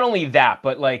 Well, not only that,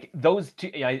 but like those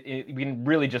two, we can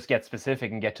really just get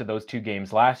specific and get to those two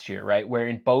games last year, right? Where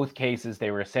in both cases, they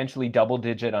were essentially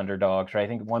double-digit underdogs, right? I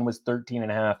think one was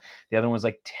 13.5. The other one was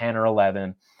like 10 or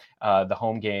 11, the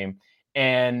home game.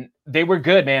 And they were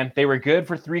good, man. They were good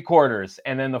for 3 quarters.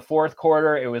 And then the fourth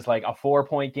quarter, it was like a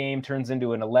 4-point game turns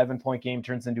into an 11-point game,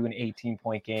 turns into an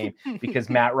 18-point game because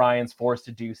Matt Ryan's forced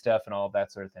to do stuff and all of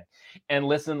that sort of thing. And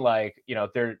listen, like,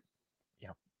 they're,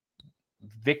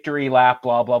 victory lap,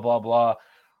 blah, blah, blah, blah.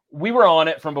 We were on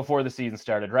it from before the season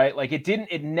started, right? Like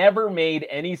it never made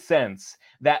any sense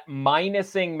that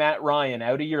minusing Matt Ryan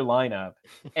out of your lineup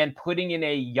and putting in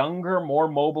a younger, more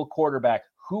mobile quarterback,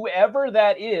 whoever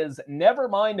that is, never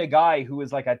mind a guy who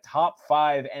is like a top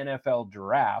 5 NFL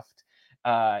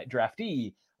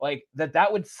draftee, like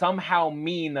that would somehow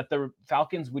mean that the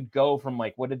Falcons would go from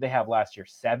like, what did they have last year?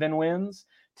 7 wins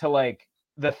to like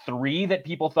the 3 that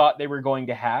people thought they were going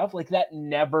to have. Like that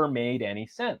never made any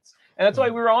sense. And that's why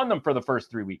we were on them for the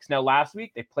first 3 weeks. Now, last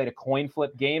week, they played a coin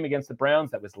flip game against the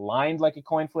Browns that was lined like a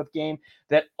coin flip game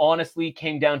that honestly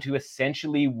came down to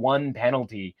essentially 1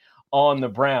 penalty on the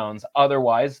Browns.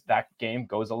 Otherwise, that game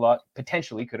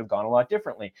potentially could have gone a lot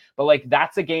differently. But like,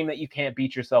 that's a game that you can't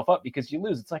beat yourself up because you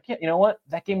lose. It's like, you know what?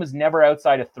 That game was never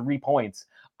outside of 3 points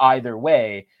either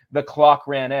way. The clock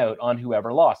ran out on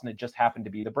whoever lost, and it just happened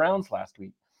to be the Browns last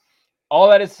week. All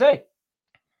that is to say,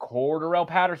 Cordarrelle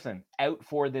Patterson out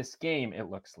for this game, it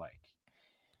looks like.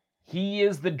 He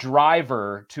is the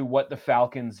driver to what the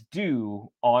Falcons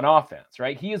do on offense,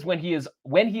 right? He is when he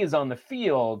is on the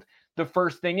field, the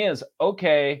first thing is,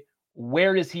 okay,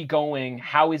 where is he going?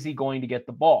 How is he going to get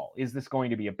the ball? Is this going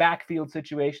to be a backfield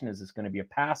situation? Is this going to be a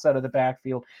pass out of the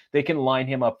backfield? They can line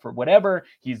him up for whatever.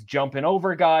 He's jumping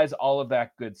over guys, all of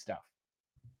that good stuff.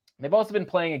 They've also been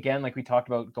playing, again, like we talked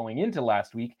about going into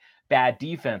last week, bad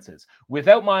defenses.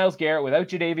 Without Myles Garrett, without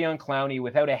Jadeveon Clowney,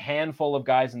 without a handful of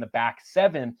guys in the back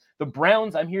 7, the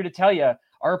Browns, I'm here to tell you,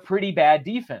 are a pretty bad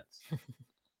defense.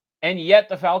 And yet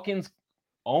the Falcons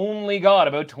only got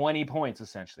about 20 points,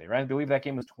 essentially, right? I believe that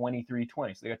game was 23-20,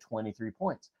 so they got 23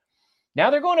 points. Now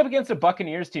they're going up against a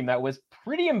Buccaneers team that was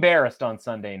pretty embarrassed on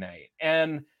Sunday night.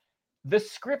 And the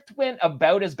script went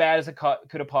about as bad as it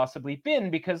could have possibly been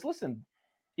because, listen,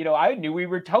 I knew we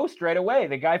were toast right away.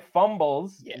 The guy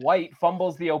fumbles, White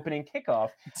fumbles the opening kickoff.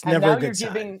 It's never a good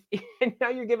sign. And now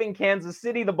you're giving Kansas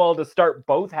City the ball to start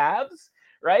both halves,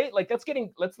 right? Like that's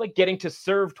like getting to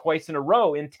serve twice in a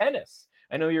row in tennis.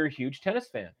 I know you're a huge tennis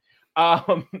fan.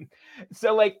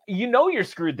 So like, you're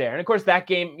screwed there. And of course that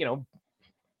game,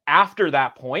 after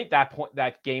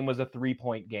that game was a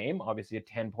 3-point game, obviously a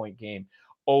 10-point game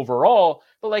overall.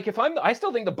 But like, I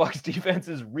still think the Bucs defense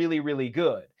is really, really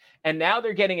good. And now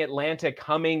they're getting Atlanta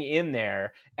coming in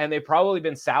there, and they've probably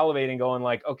been salivating going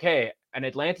like, okay, an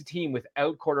Atlanta team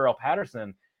without Cordarrelle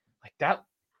Patterson, like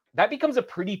that becomes a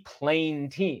pretty plain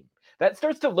team. That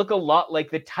starts to look a lot like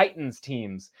the Titans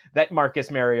teams that Marcus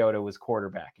Mariota was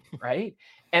quarterbacking, right?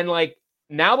 And like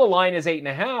now the line is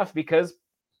 8.5 because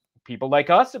people like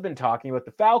us have been talking about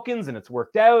the Falcons and it's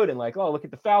worked out and like, oh, look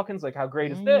at the Falcons, like how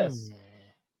great is this?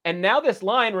 And now this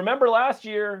line, remember last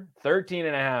year,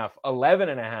 13.5,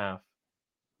 11.5.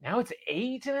 Now it's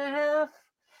 8.5.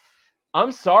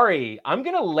 I'm sorry. I'm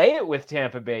going to lay it with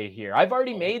Tampa Bay here. I've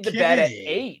already made the bet at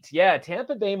 8. Yeah,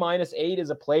 Tampa Bay -8 is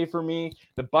a play for me.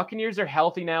 The Buccaneers are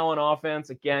healthy now on offense.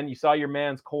 Again, you saw your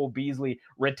man's Cole Beasley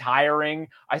retiring.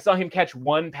 I saw him catch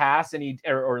one pass and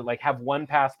or like have one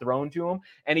pass thrown to him.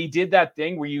 And he did that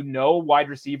thing where wide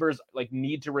receivers like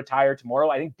need to retire tomorrow.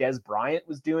 I think Des Bryant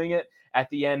was doing it at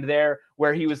the end there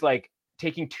where he was like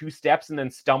taking 2 steps and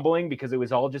then stumbling because it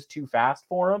was all just too fast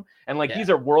for him. And these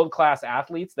are world-class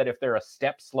athletes that if they're a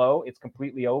step slow, it's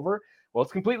completely over. Well,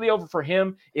 it's completely over for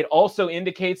him. It also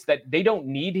indicates that they don't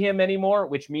need him anymore,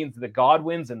 which means the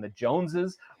Godwins and the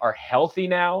Joneses are healthy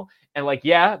now. And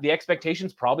the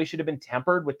expectations probably should have been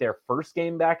tempered with their first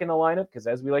game back in the lineup. Because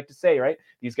as we like to say, right,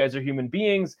 these guys are human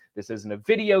beings. This isn't a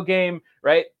video game,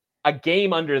 right? A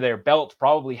game under their belt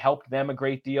probably helped them a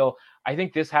great deal. I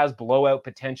think this has blowout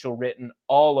potential written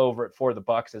all over it for the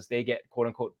Bucs as they get quote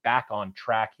unquote back on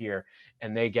track here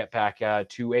and they get back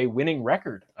to a winning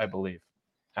record, I believe.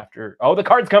 After the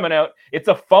card's coming out. It's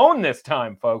a phone this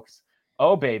time, folks.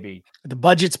 Oh baby. The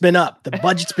budget's been up. The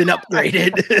budget's been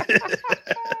upgraded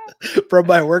from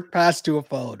my work pass to a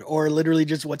phone, or literally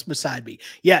just what's beside me.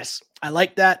 Yes, I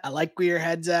like that. I like where your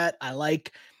head's at. I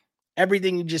like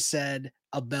everything you just said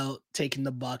about taking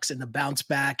the Bucs and the bounce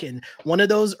back. And one of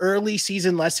those early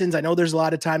season lessons, I know there's a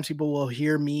lot of times people will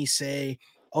hear me say,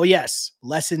 oh yes,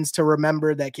 lessons to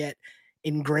remember that get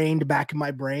ingrained back in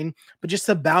my brain, but just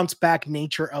the bounce back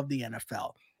nature of the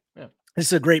NFL. Yeah. This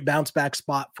is a great bounce back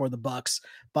spot for the Bucs.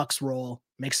 Bucs roll.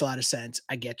 Makes a lot of sense.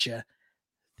 I get you.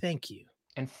 Thank you.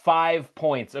 And 5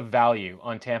 points of value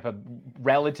on Tampa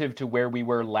relative to where we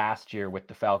were last year with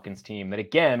the Falcons team. That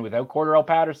again, without Cordarrelle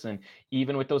Patterson,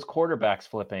 even with those quarterbacks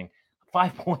flipping,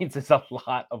 5 points is a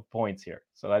lot of points here.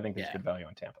 So I think there's good value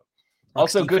on Tampa.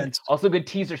 Also good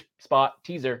teaser spot.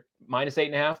 Teaser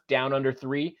 -8.5, down under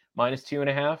 3,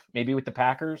 -2.5, maybe with the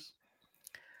Packers.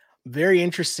 Very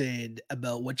interested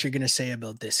about what you're going to say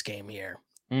about this game here.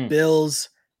 Bills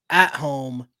at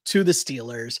home to the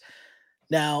Steelers.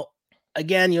 Now,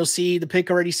 again, you'll see the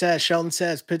pick already says, Sheldon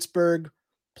says Pittsburgh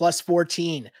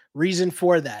 +14. Reason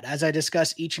for that, as I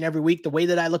discuss each and every week, the way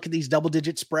that I look at these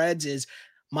double-digit spreads is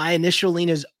my initial lean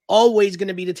is always going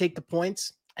to be to take the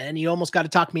points, and you almost got to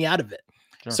talk me out of it.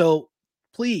 Sure. So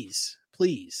please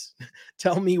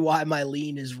tell me why my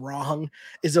lean is wrong.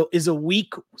 Is a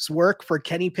week's work for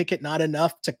Kenny Pickett not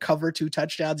enough to cover 2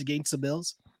 touchdowns against the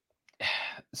Bills?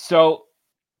 So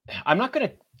I'm not going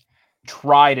to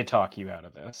try to talk you out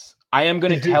of this. I am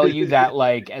going to tell you that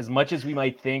as much as we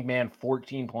might think, man,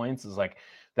 14 points is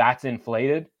that's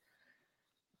inflated.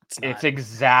 It's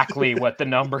exactly what the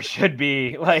number should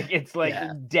be.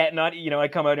 Debt not, I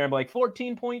come out here and I'm like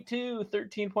 14.2,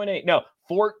 13.8. No,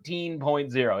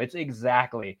 14.0. It's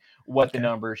exactly what the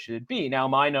number should be. Now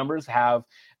my numbers have,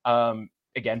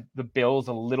 again, the Bills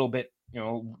a little bit,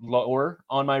 lower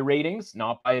on my ratings,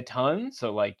 not by a ton.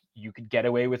 So you could get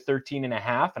away with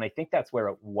 13.5. And I think that's where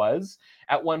it was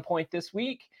at one point this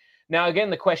week. Now, again,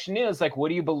 the question is what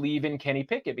do you believe in Kenny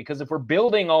Pickett? Because if we're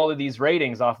building all of these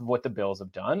ratings off of what the Bills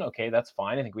have done, okay, that's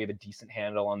fine. I think we have a decent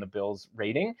handle on the Bills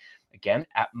rating. Again,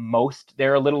 at most,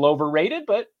 they're a little overrated,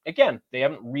 but again, they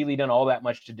haven't really done all that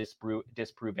much to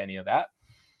disprove any of that.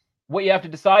 What you have to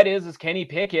decide is Kenny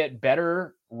Pickett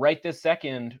better right this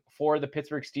second for the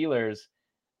Pittsburgh Steelers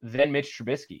than Mitch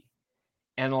Trubisky?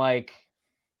 And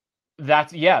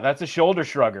that's a shoulder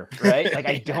shrugger, right?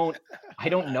 I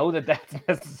don't know that that's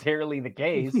necessarily the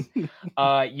case.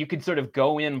 You could sort of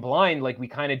go in blind like we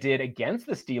kind of did against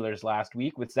the Steelers last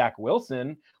week with Zach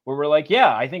Wilson, where we're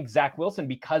I think Zach Wilson,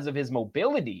 because of his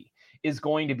mobility, is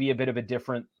going to be a bit of a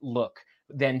different look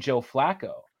than Joe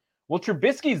Flacco. Well,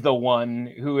 Trubisky's the one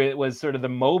who it was sort of the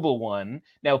mobile one.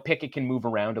 Now Pickett can move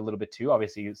around a little bit too.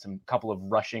 Obviously, some couple of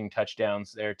rushing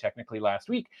touchdowns there technically last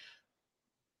week.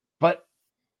 But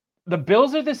the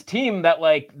Bills are this team that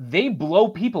they blow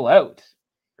people out,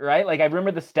 right? I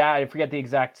remember the stat, I forget the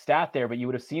exact stat there, but you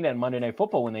would have seen it in Monday Night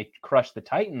Football when they crushed the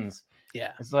Titans.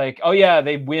 Yeah. It's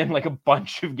they win a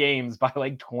bunch of games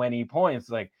by 20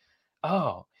 points.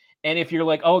 And if you're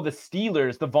the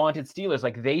Steelers, the vaunted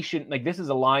Steelers, they shouldn't, this is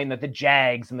a line that the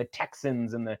Jags and the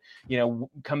Texans and the,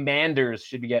 Commanders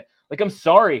should get. I'm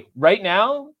sorry, right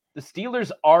now, the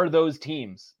Steelers are those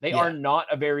teams. They are not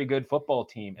a very good football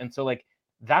team. And so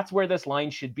that's where this line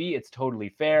should be. It's totally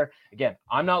fair. Again,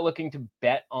 I'm not looking to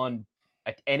bet on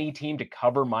any team to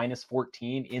cover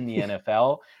 -14 in the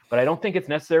NFL, but I don't think it's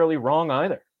necessarily wrong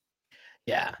either.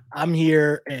 Yeah, I'm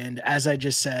here. And as I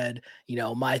just said,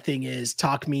 my thing is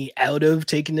talk me out of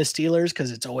taking the Steelers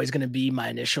because it's always going to be my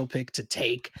initial pick to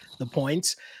take the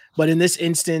points. But in this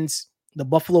instance, the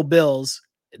Buffalo Bills,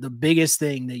 the biggest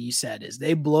thing that you said is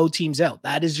they blow teams out.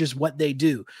 That is just what they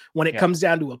do. When it comes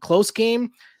down to a close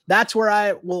game, that's where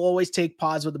I will always take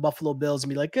pause with the Buffalo Bills and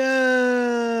be like,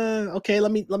 okay,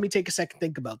 let me take a second,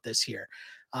 think about this here.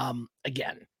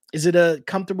 Again, is it a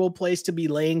comfortable place to be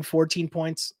laying 14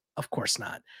 points? Of course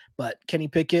not. But Kenny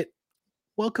Pickett,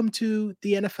 welcome to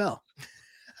the NFL.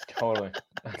 Totally.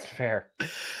 That's fair.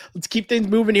 Let's keep things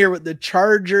moving here with the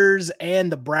Chargers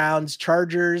and the Browns.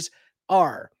 Chargers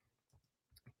are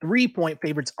 3-point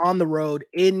favorites on the road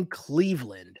in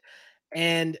Cleveland.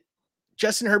 And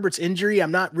Justin Herbert's injury,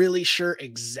 I'm not really sure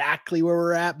exactly where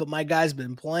we're at, but my guy's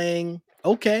been playing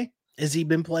okay. Has he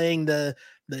been playing the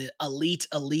elite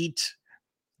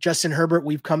Justin Herbert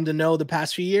we've come to know the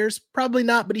past few years? Probably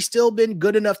not, but he's still been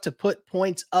good enough to put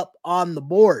points up on the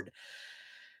board.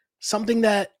 Something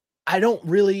that I don't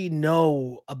really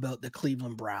know about the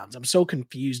Cleveland Browns. I'm so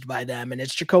confused by them, and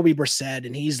it's Jacoby Brissett,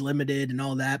 and he's limited and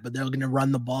all that, but they're going to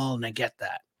run the ball, and I get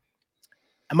that.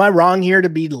 Am I wrong here to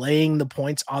be laying the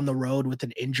points on the road with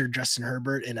an injured Justin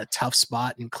Herbert in a tough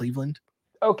spot in Cleveland?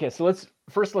 Okay, so let's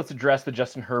address the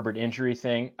Justin Herbert injury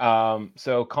thing.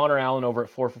 So Connor Allen over at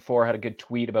 4for4 had a good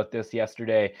tweet about this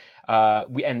yesterday. I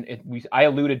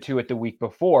alluded to it the week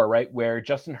before, right, where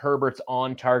Justin Herbert's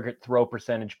on target throw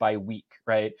percentage by week,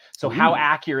 right? So how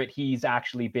accurate he's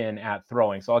actually been at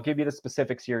throwing. So I'll give you the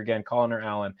specifics here again. Connor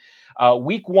Allen,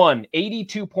 week 1,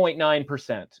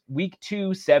 82.9%. Week 2,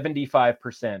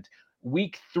 75%.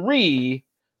 Week 3,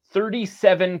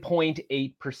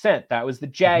 37.8%. That was the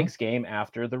Jags game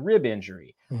after the rib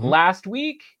injury. Last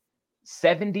week,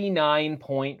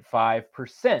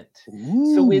 79.5%.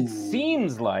 So it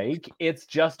seems like it's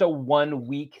just a 1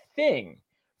 week thing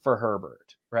for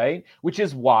Herbert, right? Which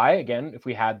is why, again, if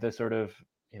we had the sort of,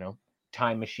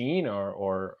 time machine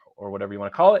or whatever you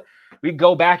want to call it, we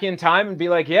go back in time and be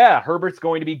like, yeah, Herbert's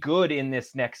going to be good in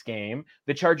this next game.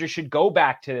 The Chargers should go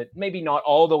back to maybe not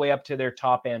all the way up to their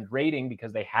top end rating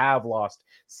because they have lost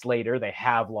Slater, they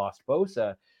have lost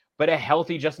Bosa, but a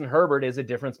healthy Justin Herbert is a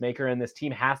difference maker, and this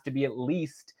team has to be at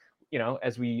least,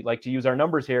 as we like to use our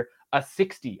numbers here, a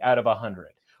 60 out of 100.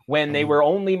 When they were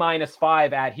only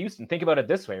 -5 at Houston. Think about it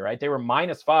this way, right? They were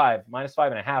 -5,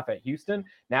 -5.5 at Houston.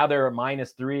 Now they're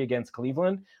 -3 against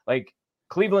Cleveland. Like,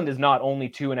 Cleveland is not only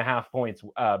 2.5 points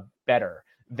better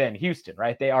than Houston,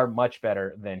 right? They are much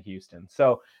better than Houston.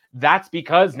 So that's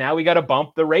because now we got to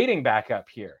bump the rating back up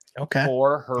here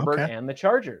for Herbert and the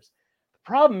Chargers. The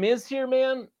problem is here,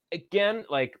 man, again,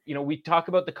 we talk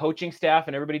about the coaching staff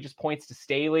and everybody just points to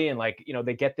Staley and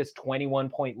they get this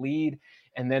 21-point lead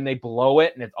and then they blow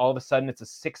it. And all of a sudden it's a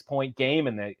 6-point game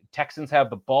and the Texans have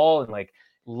the ball and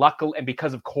luckily, and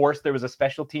because of course there was a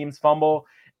special teams fumble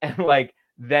and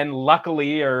then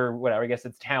luckily, or whatever, I guess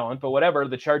it's talent, but whatever,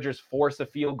 the Chargers force a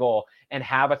field goal and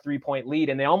have a 3-point lead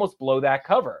and they almost blow that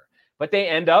cover. But they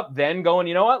end up then going,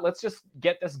 you know what, let's just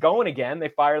get this going again. They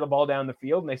fire the ball down the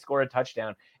field and they score a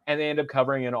touchdown and they end up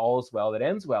covering and all is well that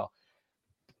ends well.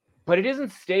 But it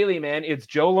isn't Staley, man. It's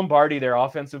Joe Lombardi, their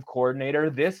offensive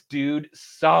coordinator. This dude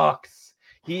sucks.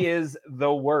 He is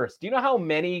the worst. Do you know how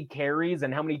many carries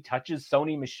and how many touches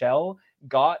Sony Michel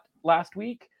got last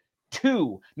week?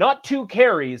 2, not 2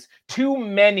 carries, too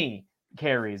many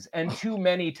carries and too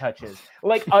many touches.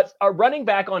 A running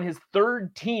back on his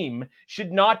third team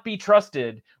should not be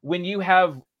trusted when you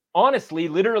have, honestly,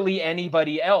 literally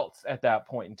anybody else at that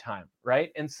point in time,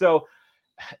 right? And so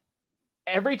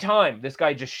every time this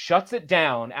guy just shuts it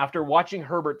down after watching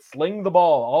Herbert sling the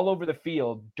ball all over the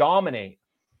field, dominate.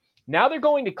 Now they're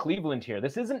going to Cleveland here.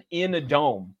 This isn't in a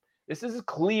dome. This is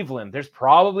Cleveland. There's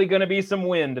probably going to be some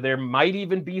wind. There might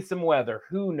even be some weather.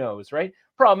 Who knows, right?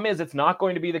 Problem is, it's not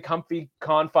going to be the comfy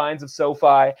confines of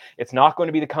SoFi. It's not going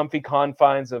to be the comfy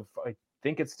confines of, I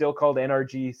think it's still called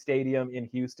NRG Stadium in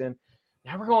Houston.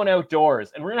 Now we're going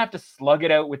outdoors, and we're going to have to slug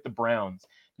it out with the Browns.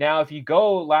 Now, if you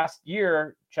go last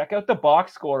year, check out the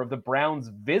box score of the Browns'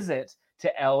 visit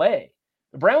to LA.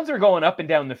 The Browns are going up and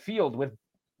down the field with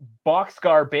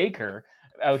Boxcar Baker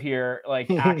out here,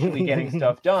 actually getting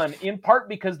stuff done, in part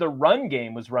because the run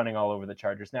game was running all over the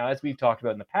Chargers. Now, as we've talked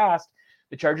about in the past,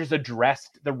 the Chargers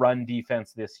addressed the run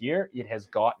defense this year. It has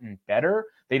gotten better.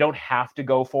 They don't have to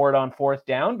go for it on 4th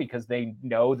down because they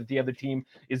know that the other team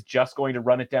is just going to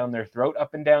run it down their throat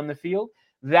up and down the field.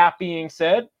 That being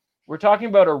said, we're talking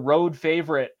about a road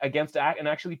favorite against an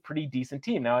actually pretty decent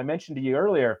team. Now, I mentioned to you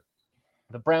earlier,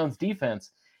 the Browns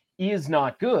defense is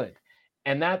not good.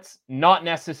 And that's not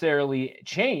necessarily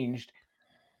changed.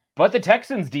 But the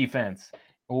Texans defense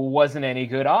wasn't any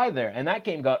good either. And that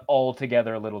game got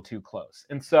altogether a little too close.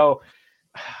 And so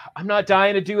I'm not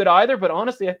dying to do it either, but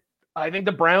honestly, I think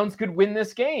the Browns could win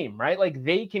this game, right? Like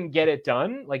they can get it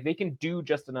done. Like they can do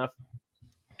just enough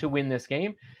to win this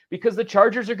game because the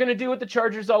Chargers are going to do what the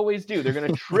Chargers always do. They're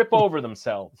going to trip over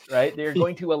themselves, right? They're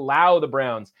going to allow the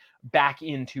Browns back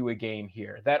into a game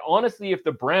here. That honestly, if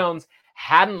the Browns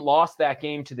hadn't lost that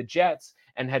game to the Jets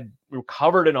and had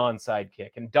recovered an onside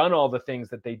kick and done all the things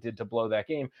that they did to blow that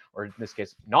game, or in this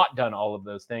case, not done all of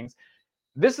those things,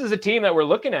 this is a team that we're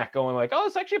looking at going like, oh,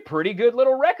 it's actually a pretty good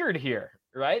little record here,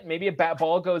 right? Maybe a bat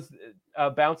ball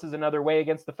bounces another way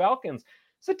against the Falcons.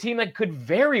 It's a team that could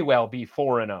very well be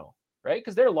 4-0, right?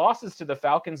 Because their losses to the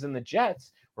Falcons and the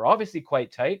Jets were obviously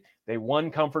quite tight. They won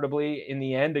comfortably in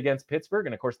the end against Pittsburgh,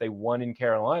 and of course they won in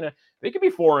Carolina. They could be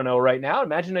 4-0 right now.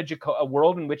 Imagine a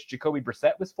world in which Jacoby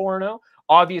Brissett was 4-0.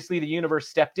 Obviously, the universe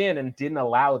stepped in and didn't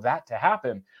allow that to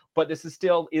happen. But this is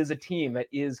still a team that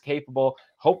is capable.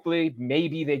 Hopefully,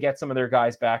 maybe they get some of their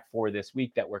guys back for this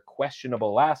week that were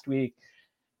questionable last week.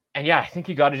 And yeah, I think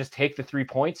you got to just take the 3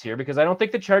 points here because I don't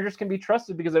think the Chargers can be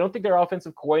trusted because I don't think their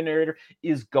offensive coordinator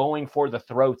is going for the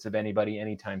throats of anybody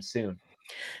anytime soon.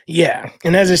 Yeah.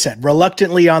 And as I said,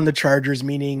 reluctantly on the Chargers,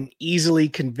 meaning easily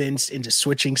convinced into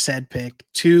switching said pick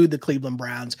to the Cleveland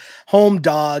Browns. Home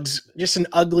dogs, just an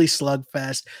ugly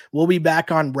slugfest. We'll be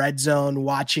back on Red Zone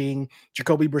watching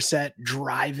Jacoby Brissett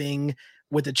driving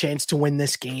with a chance to win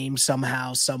this game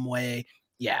somehow, some way.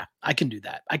 Yeah, I can do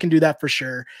that. I can do that for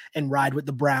sure and ride with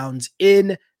the Browns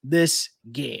in this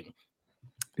game.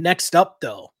 Next up,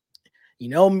 though,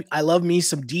 I love me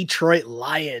some Detroit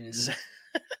Lions.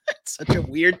 It's such a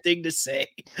weird thing to say,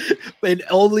 but it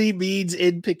only means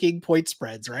in picking point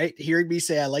spreads, right? Hearing me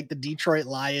say I like the Detroit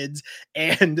Lions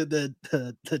and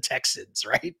the Texans,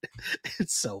 right?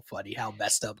 It's so funny how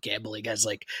messed up gambling has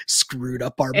like screwed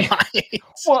up our minds.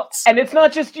 Well, and it's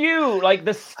not just you, like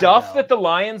the stuff that the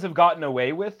Lions have gotten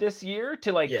away with this year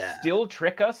to still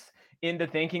trick us into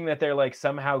thinking that they're like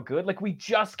somehow good. Like we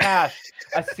just cashed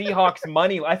a Seahawks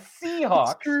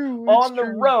on the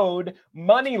road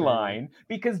money line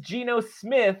because Geno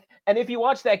Smith. And if you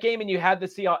watch that game and you had the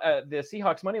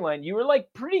Seahawks money line, you were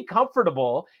like pretty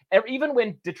comfortable, even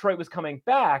when Detroit was coming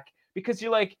back, because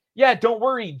you're like, yeah, don't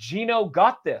worry, Geno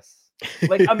got this.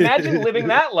 Like imagine living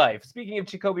that life. Speaking of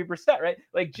Jacoby Brissett, right?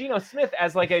 Like Geno Smith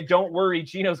as like a don't worry,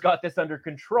 Geno's got this under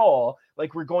control.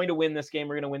 Like we're going to win this game.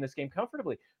 We're going to win this game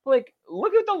comfortably. Like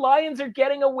look at what the Lions are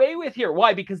getting away with here.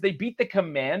 Why? Because they beat the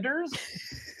Commanders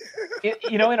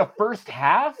in a first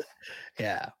half.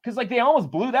 Yeah. Because like they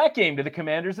almost blew that game to the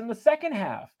Commanders in the second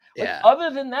half. Like, yeah. Other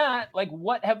than that, like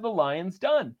what have the Lions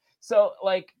done? So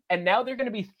like, and now they're going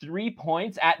to be 3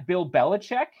 points at Bill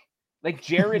Belichick, like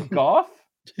Jared Goff.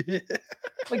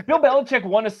 Like Bill Belichick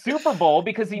won a Super Bowl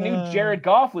because he knew Jared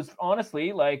Goff was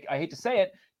honestly, like, I hate to say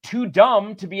it, too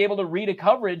dumb to be able to read a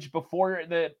coverage before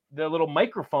the little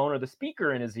microphone or the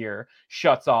speaker in his ear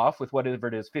shuts off with whatever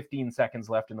it is, 15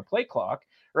 seconds left in the play clock,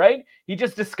 right? He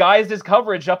just disguised his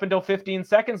coverage up until 15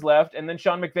 seconds left, and then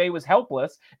Sean McVay was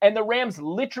helpless, and the Rams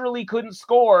literally couldn't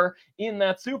score in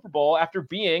that Super Bowl after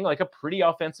being like a pretty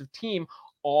offensive team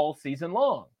all season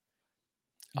long.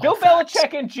 Bill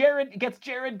Belichick and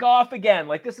Jared Goff again.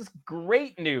 Like this is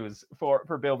great news for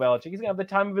Bill Belichick. He's gonna have the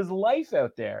time of his life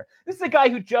out there. This is a guy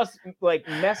who just like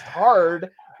messed hard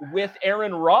with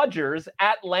Aaron Rodgers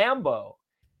at Lambeau,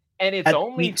 and it's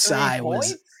only 3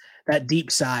 points. That deep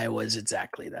sigh was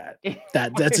exactly that.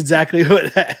 That's exactly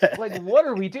what. Like, what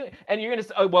are we doing? And you're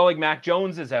gonna like Mac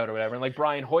Jones is out or whatever, and like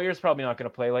Brian Hoyer's probably not gonna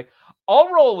play. Like,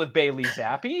 I'll roll with Bailey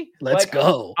Zappi. Let's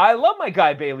go. I love my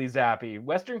guy Bailey Zappi,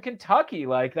 Western Kentucky.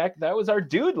 Like that was our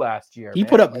dude last year. He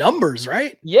put up numbers,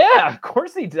 right? Yeah, of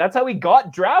course he did. That's how he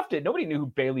got drafted. Nobody knew who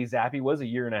Bailey Zappi was a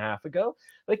year and a half ago.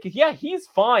 Like, yeah, he's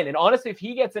fine. And honestly, if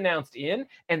he gets announced in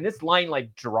and this line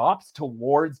like drops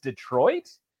towards Detroit,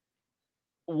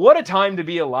 what a time to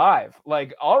be alive.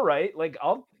 Like, all right, like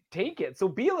I'll take it. So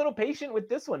be a little patient with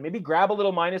this one. Maybe grab a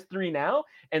little -3 now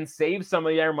and save some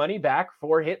of your money back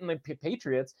for hitting the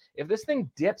Patriots if this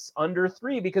thing dips under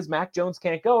 3 because Mac Jones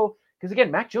can't go. Because again,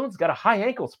 Mac Jones got a high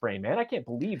ankle sprain, man. I can't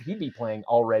believe he'd be playing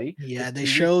already. Yeah, they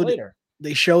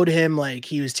showed him like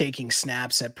he was taking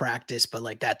snaps at practice, but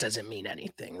like that doesn't mean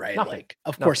anything, right? Nothing. Like,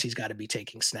 of course he's got to be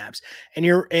taking snaps.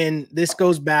 And this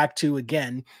goes back to,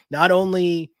 again, not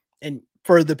only, and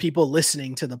for the people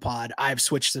listening to the pod, I've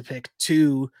switched the pick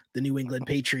to the New England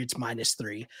Patriots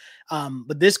 -3.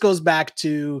 But this goes back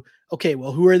to, okay,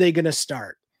 well, who are they going to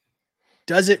start?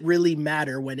 Does it really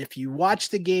matter when, if you watch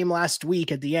the game last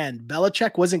week at the end,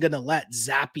 Belichick wasn't going to let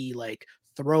Zappi like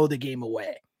throw the game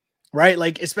away. right?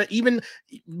 Like, even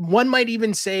one might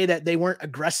even say that they weren't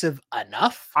aggressive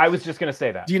enough. I was just going to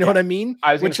say that. Do you know what I mean?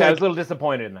 I was going to say, I was a little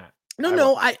disappointed in that.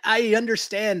 No, I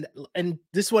understand. And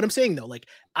this is what I'm saying though. Like,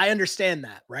 I understand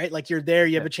that, right? Like, you're there,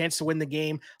 you have a chance to win the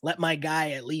game. Let my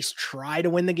guy at least try to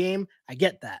win the game. I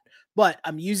get that. But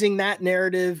I'm using that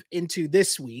narrative into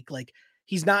this week. Like,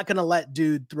 he's not going to let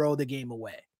dude throw the game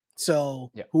away.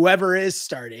 So whoever is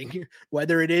starting,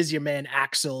 whether it is your man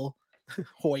Axel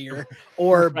Hoyer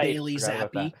or Bailey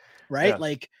Zappi, right?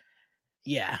 Like,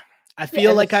 I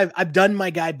feel like I've done my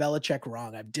guy Belichick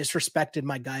wrong. I've disrespected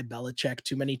my guy Belichick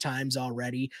too many times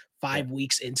already. 5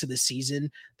 weeks into the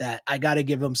season, that I got to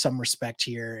give him some respect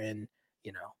here. And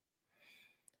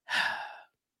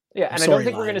and I don't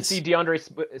think we're going to see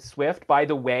DeAndre Swift. By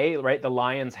the way, right? The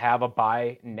Lions have a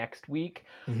bye next week.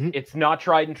 It's not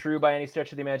tried and true by any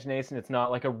stretch of the imagination. It's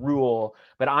not like a rule,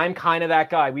 but I'm kind of that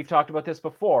guy. We've talked about this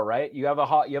before, right? You have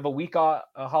a week a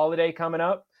holiday coming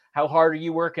up. How hard are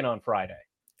you working on Friday?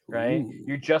 Right? Ooh.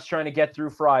 You're just trying to get through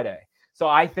Friday. So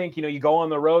I think, you go on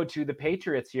the road to the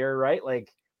Patriots here, right?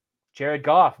 Like Jared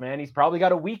Goff, man, he's probably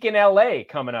got a week in LA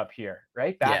coming up here,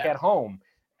 right? Back at home.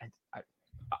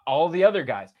 All the other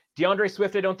guys. DeAndre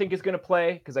Swift, I don't think is going to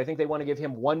play because I think they want to give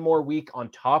him one more week on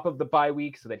top of the bye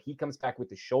week so that he comes back with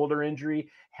the shoulder injury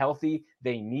healthy.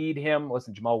 They need him.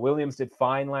 Listen, Jamal Williams did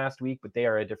fine last week, but they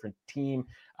are a different team,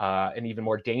 an even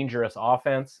more dangerous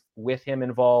offense with him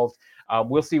involved.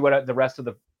 We'll see what the rest of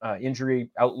the injury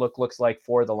outlook looks like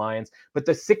for the Lions. But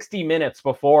the 60 minutes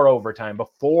before overtime,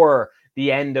 before the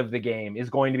end of the game, is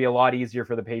going to be a lot easier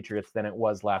for the Patriots than it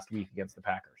was last week against the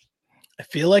Packers. I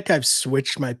feel like I've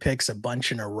switched my picks a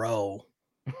bunch in a row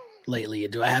lately.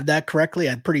 Do I have that correctly?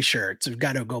 I'm pretty sure. So we've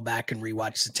got to go back and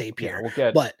rewatch the tape here.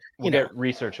 We'll get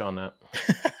research on that.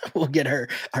 We'll get our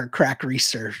crack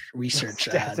research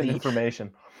stats and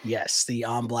information. Yes, the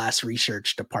On Blast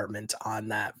research department on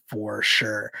that for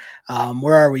sure.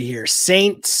 Where are we here?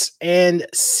 Saints and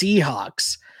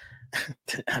Seahawks.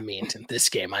 I mean, in this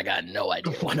game, I got no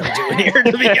idea what I'm doing here,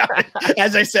 to be honest.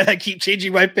 As I said, I keep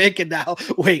changing my pick, and now,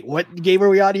 wait, what game are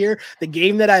we on here? The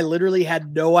game that I literally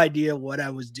had no idea what I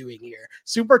was doing here.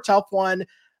 Super tough one.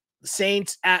 The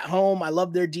Saints at home. I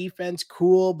love their defense.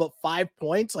 Cool, but 5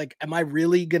 points? Like, am I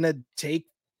really going to take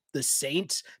the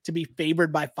Saints to be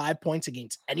favored by 5 points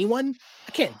against anyone?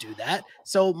 I can't do that.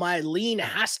 So my lean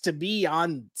has to be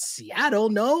on Seattle,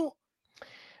 no?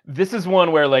 This is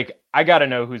one where, like, I got to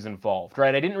know who's involved,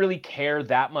 right? I didn't really care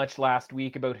that much last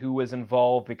week about who was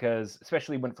involved because,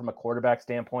 especially when from a quarterback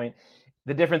standpoint,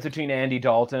 the difference between Andy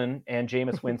Dalton and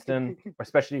Jameis Winston,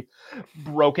 especially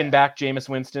broken back Jameis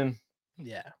Winston.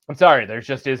 Yeah. I'm sorry, there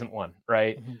just isn't one,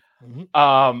 right?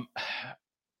 I'm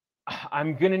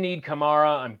going to need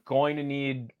Kamara. I'm going to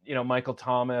need, Michael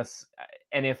Thomas.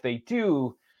 And if they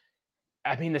do,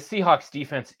 I mean, the Seahawks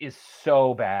defense is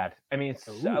so bad. I mean,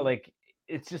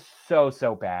 it's just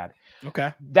so bad.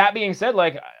 Okay. That being said,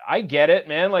 like, I get it,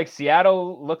 man. Like,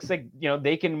 Seattle looks like,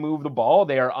 they can move the ball.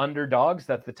 They are underdogs.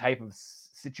 That's the type of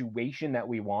situation that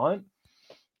we want.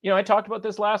 I talked about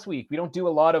this last week. We don't do a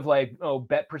lot of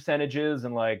bet percentages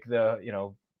and like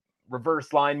the,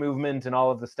 reverse line movement and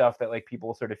all of the stuff that like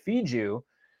people sort of feed you.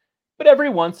 But every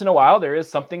once in a while, there is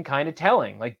something kind of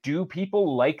telling. Like, do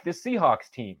people like the Seahawks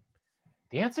team?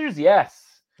 The answer is yes.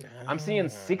 I'm seeing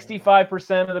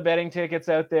 65% of the betting tickets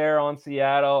out there on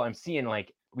Seattle. I'm seeing,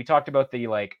 like, we talked about the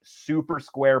like Super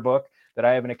Square book that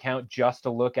I have an account just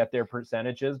to look at their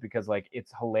percentages because like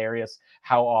it's hilarious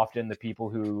how often the people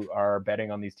who are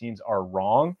betting on these teams are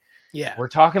wrong. Yeah. We're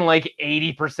talking like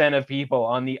 80% of people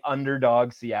on the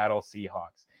underdog Seattle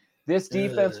Seahawks. This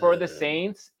defense for the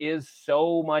Saints is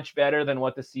so much better than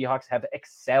what the Seahawks have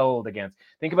excelled against.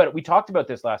 Think about it. We talked about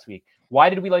this last week. Why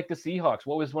did we like the Seahawks?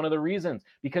 What was one of the reasons?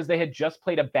 Because they had just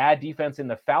played a bad defense in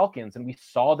the Falcons, and we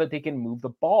saw that they can move the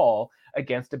ball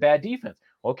against a bad defense.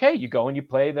 Okay, you go and you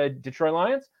play the Detroit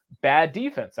Lions, bad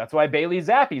defense. That's why Bailey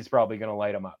Zappi is probably going to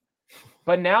light them up.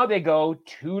 But now they go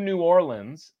to New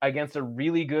Orleans against a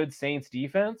really good Saints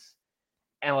defense,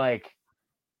 and like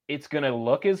it's going to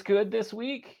look as good this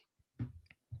week.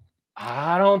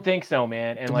 I don't think so,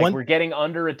 man. And like we're getting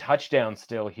under a touchdown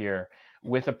still here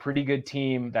with a pretty good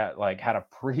team that like had a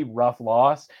pretty rough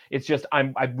loss. It's just I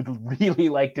would really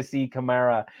like to see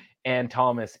Kamara and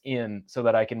Thomas in so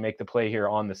that I can make the play here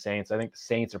on the Saints. I think the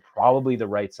Saints are probably the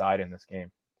right side in this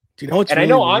game. Do you know what's and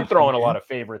really I know I'm throwing a lot of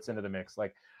favorites into the mix.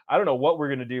 Like, I don't know what we're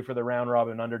going to do for the round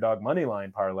robin underdog money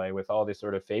line parlay with all these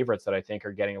sort of favorites that I think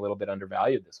are getting a little bit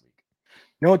undervalued this week.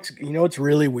 It's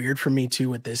really weird for me too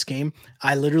with this game.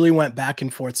 I literally went back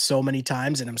and forth so many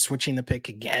times, and I'm switching the pick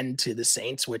again to the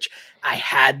Saints, which I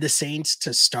had the Saints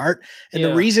to start. And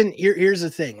the reason here's the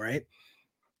thing, right?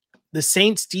 The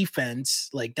Saints defense,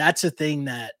 like that's a thing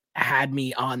that had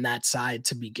me on that side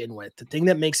to begin with. The thing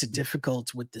that makes it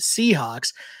difficult with the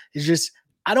Seahawks is just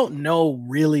I don't know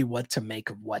really what to make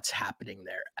of what's happening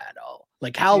there at all.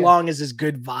 Like, how long is this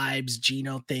good vibes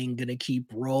Geno thing gonna keep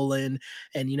rolling?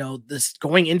 And this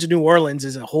going into New Orleans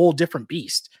is a whole different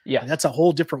beast. Yeah, like, that's a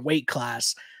whole different weight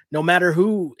class. No matter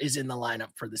who is in the lineup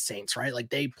for the Saints, right? Like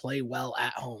they play well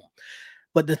at home.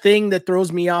 But the thing that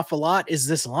throws me off a lot is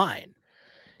this line.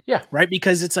 Yeah. Right.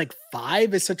 Because it's like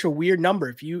 5 is such a weird number.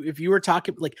 If you were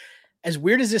talking like as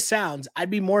weird as this sounds, I'd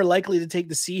be more likely to take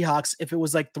the Seahawks if it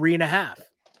was like 3.5.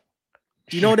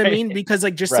 Do you know what I mean? Because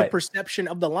like just the perception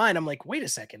of the line, I'm like, wait a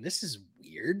second, this is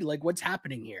weird. Like what's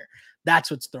happening here?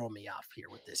 That's what's throwing me off here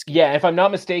with this game. Yeah, if I'm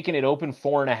not mistaken, it opened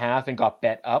 4.5 and got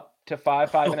bet up to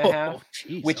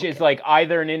 5.5, which is like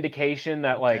either an indication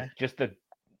that like just the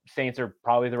Saints are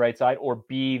probably the right side, or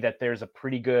B, that there's a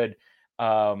pretty good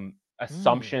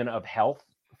assumption of health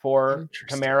for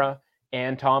Kamara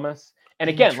and Thomas. And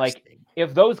again, like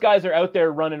if those guys are out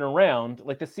there running around,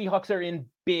 like the Seahawks are in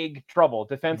big trouble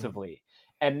defensively.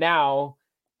 And now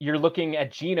you're looking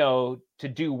at Geno to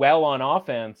do well on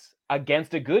offense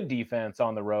against a good defense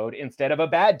on the road instead of a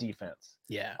bad defense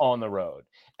on the road.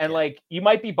 And like, you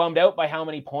might be bummed out by how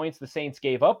many points the Saints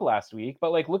gave up last week,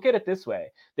 but like, look at it this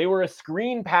way. They were a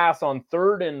screen pass on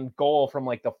 3rd and goal from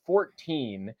like the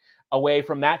 14 away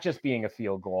from that just being a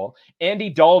field goal. Andy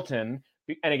Dalton,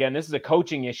 and again, this is a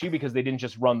coaching issue because they didn't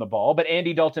just run the ball, but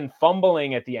Andy Dalton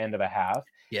fumbling at the end of a half.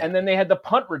 Yeah. And then they had the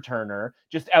punt returner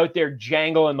just out there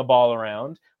jangling the ball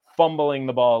around, fumbling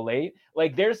the ball late.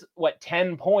 Like there's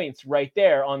 10 points right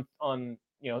there on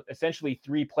essentially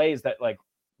 3 plays that like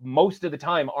most of the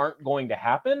time aren't going to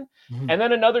happen. And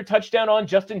then another touchdown on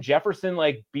Justin Jefferson,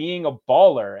 like being a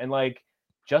baller, and like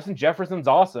Justin Jefferson's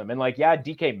awesome. And like, yeah,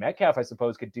 DK Metcalf, I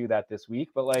suppose, could do that this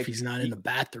week, but like if he's not in the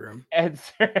bathroom at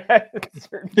a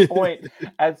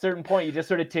certain point, you just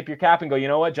sort of tip your cap and go, you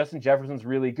know what? Justin Jefferson's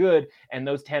really good. And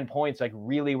those 10 points like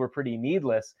really were pretty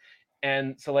needless.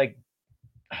 And so like,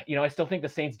 I still think the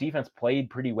Saints defense played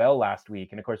pretty well last week.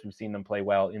 And of course we've seen them play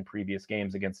well in previous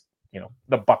games against,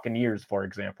 the Buccaneers, for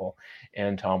example,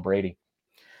 and Tom Brady.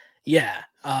 Yeah.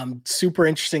 Super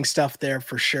interesting stuff there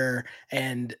for sure.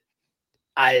 And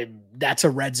that's a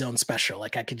red zone special.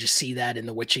 Like I could just see that in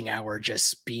the witching hour,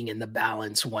 just being in the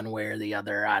balance one way or the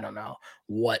other. I don't know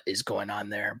what is going on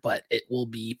there, but it will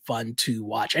be fun to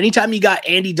watch. Anytime you got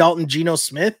Andy Dalton, Geno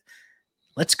Smith,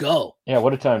 let's go. Yeah.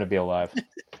 What a time to be alive.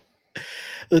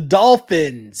 The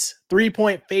Dolphins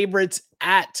 3-point favorites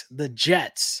at the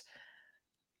Jets.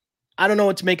 I don't know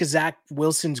what to make of Zach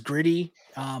Wilson's gritty.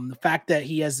 The fact that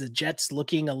he has the Jets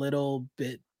looking a little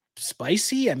bit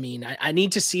spicy. I mean, I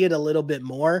need to see it a little bit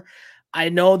more. I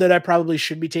know that I probably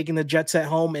should be taking the Jets at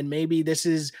home, and maybe this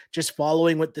is just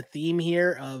following with the theme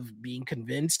here of being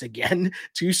convinced again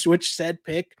to switch said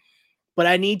pick. But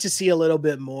I need to see a little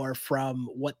bit more from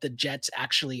what the Jets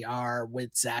actually are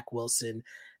with Zach Wilson.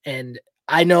 And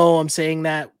I know I'm saying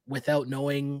that without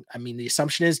knowing. I mean, the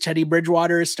assumption is Teddy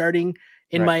Bridgewater is starting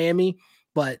in Miami,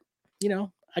 but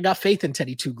I got faith in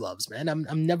Teddy Two Gloves, man.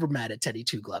 I'm never mad at Teddy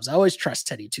Two Gloves. I always trust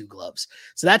Teddy Two Gloves.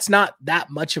 So that's not that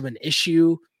much of an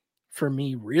issue for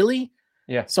me, really.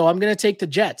 Yeah. So I'm going to take the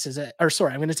Jets I'm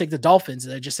going to take the Dolphins.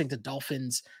 And I just think the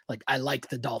Dolphins, like I like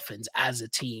the Dolphins as a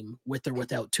team with or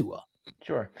without Tua.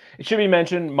 Sure. It should be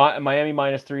mentioned Miami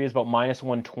 -3 is about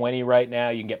 -120 right now.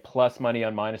 You can get plus money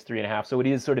on -3.5. So it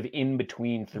is sort of in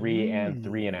between 3 and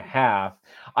 3.5.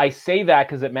 I say that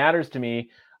because it matters to me.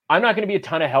 I'm not going to be a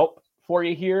ton of help for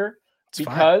you here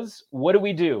because what do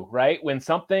we do, right? When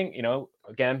something,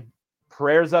 again,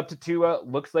 prayers up to Tua,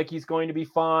 looks like he's going to be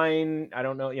fine. I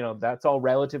don't know, that's all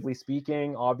relatively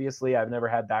speaking. Obviously, I've never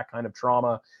had that kind of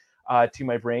trauma to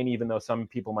my brain, even though some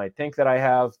people might think that I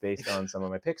have based on some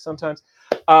of my picks sometimes.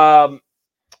 I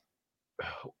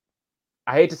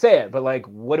hate to say it, but like,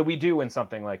 what do we do when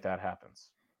something like that happens?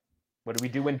 What do we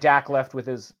do when Dak left with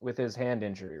his hand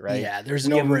injury, right? Yeah,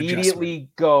 we immediately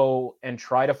go and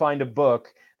try to find a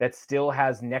book that still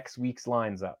has next week's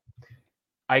lines up.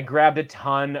 I grabbed a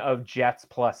ton of Jets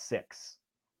 +6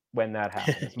 when that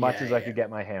happened, as much as I could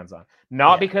get my hands on.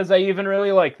 Not because I even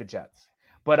really like the Jets,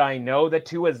 but I know that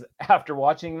Tua's, after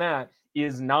watching that,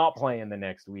 is not playing the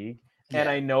next week, and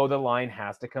I know the line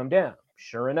has to come down.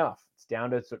 Sure enough, it's down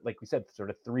to, like we said,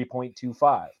 sort of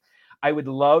 3.25. I would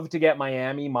love to get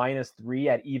Miami -3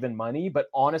 at even money, but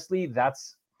honestly,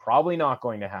 that's probably not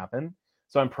going to happen.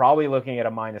 So I'm probably looking at a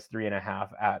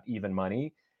 -3.5 at even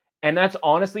money. And that's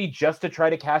honestly just to try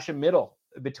to cash a middle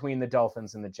between the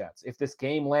Dolphins and the Jets. If this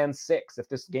game lands 6, if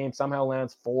this game somehow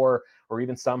lands 4, or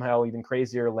even somehow even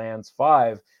crazier lands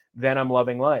 5, then I'm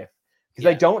loving life. Because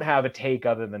I don't have a take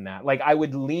other than that. Like, I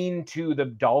would lean to the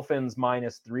Dolphins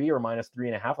 -3 or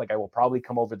 -3.5. Like, I will probably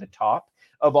come over the top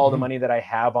of all the money that I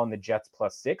have on the Jets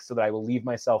 +6, so that I will leave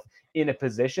myself in a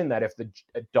position that if the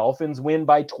Dolphins win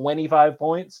by 25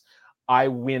 points, I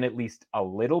win at least a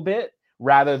little bit,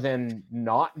 rather than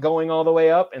not going all the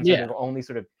way up and sort of only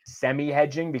sort of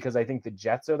semi-hedging because I think the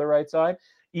Jets are the right side,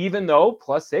 even though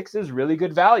 +6 is really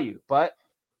good value. But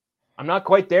I'm not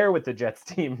quite there with the Jets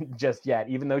team just yet,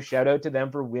 even though shout out to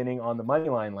them for winning on the money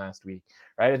line last week,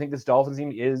 right? I think this Dolphins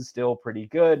team is still pretty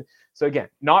good. So again,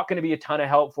 not going to be a ton of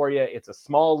help for you. It's a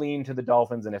small lean to the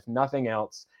Dolphins. And if nothing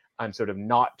else, I'm sort of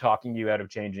not talking you out of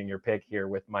changing your pick here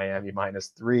with Miami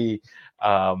 -3.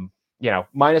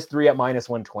 -3 at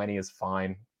 -120 is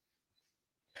fine.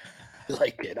 I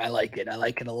like it. I like it. I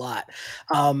like it a lot.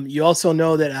 You also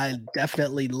know that I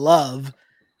definitely love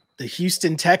the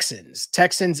Houston Texans.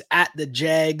 Texans at the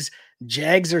Jags.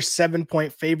 Jags are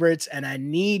 7-point favorites, and I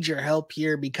need your help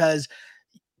here because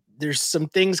there's some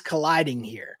things colliding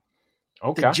here.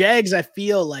 Okay. The Jags, I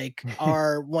feel like,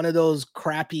 are one of those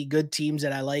crappy good teams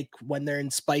that I like when they're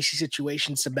in spicy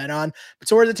situations to bet on, but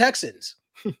so are the Texans.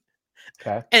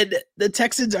 Okay. And the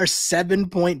Texans are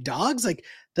 7-point dogs. Like,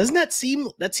 doesn't that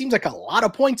seems like a lot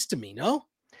of points to me, no?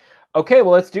 Okay,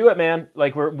 well, let's do it, man.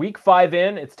 Like, we're week 5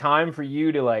 in. It's time for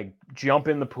you to like jump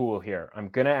in the pool here. I'm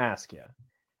going to ask you,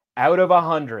 out of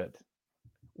 100,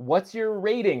 what's your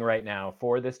rating right now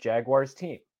for this Jaguars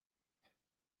team?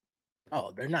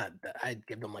 Oh, they're not. I'd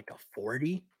give them like a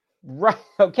 40. Right.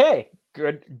 Okay.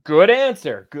 Good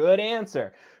answer. Good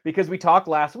answer. Because we talked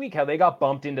last week how they got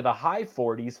bumped into the high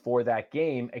 40s for that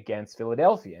game against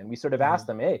Philadelphia. And we sort of asked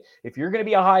them, hey, if you're going to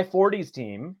be a high 40s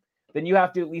team, then you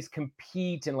have to at least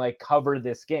compete and like cover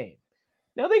this game.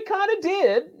 Now they kind of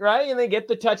did, right? And they get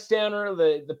the touchdown or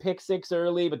the pick 6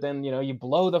 early, but then, you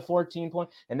blow the 14 point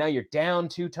and now you're down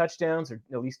 2 touchdowns or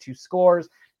at least 2 scores.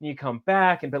 And you come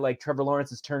back but like Trevor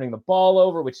Lawrence is turning the ball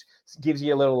over, which gives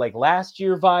you a little like last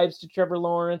year vibes to Trevor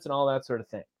Lawrence and all that sort of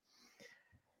thing.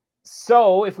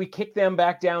 So if we kick them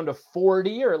back down to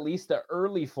 40 or at least the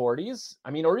early 40s,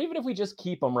 or even if we just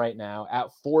keep them right now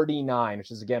at 49,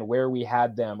 which is again where we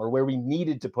had them or where we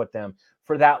needed to put them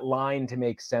for that line to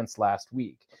make sense last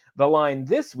week. The line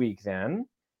this week then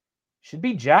should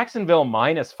be Jacksonville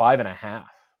 -5.5.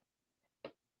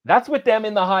 That's with them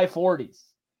in the high 40s.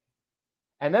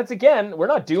 And that's, again, we're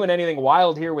not doing anything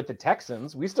wild here with the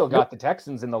Texans. We still got the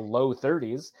Texans in the low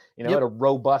 30s, at a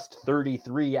robust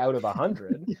 33 out of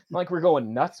 100. Like, we're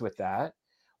going nuts with that.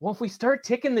 Well, if we start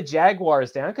ticking the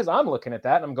Jaguars down, because I'm looking at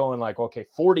that and I'm going like, okay,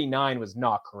 49 was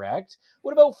not correct.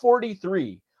 What about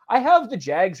 43? I have the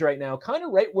Jags right now kind of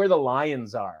right where the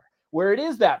Lions are, where it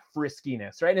is that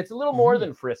friskiness, right? And it's a little more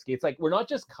than frisky. It's like we're not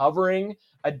just covering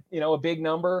a big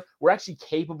number. We're actually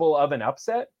capable of an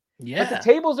upset. Yeah. But the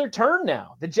tables are turned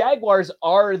now. The Jaguars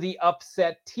are the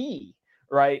upset T,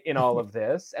 right, in all of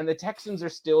this. And the Texans are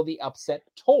still the upset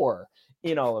Tor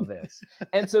in all of this.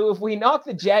 And so if we knock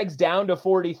the Jags down to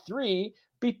 43,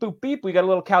 beep, boop, beep, we got a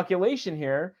little calculation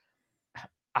here.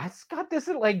 I got this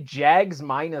at like Jags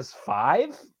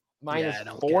 -5,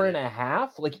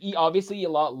 -4.5. Like, obviously a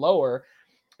lot lower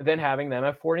than having them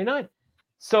at 49.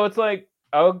 So it's like,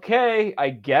 okay, I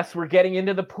guess we're getting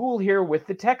into the pool here with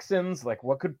the Texans. Like,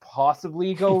 what could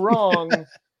possibly go wrong?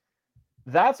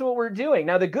 That's what we're doing.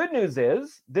 Now, the good news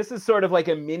is this is sort of like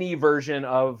a mini version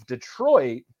of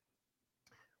Detroit,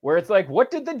 where it's like,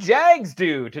 what did the Jags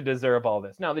do to deserve all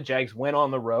this? Now, the Jags went on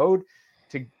the road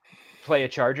to play a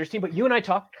Chargers team, but you and I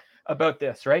talked about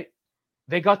this, right?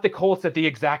 They got the Colts at the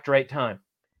exact right time.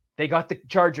 They got the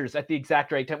Chargers at the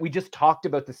exact right time. We just talked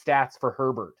about the stats for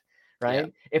Herbert. Right?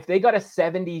 Yeah. If they got a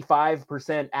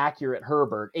 75% accurate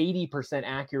Herbert, 80%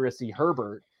 accuracy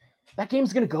Herbert, that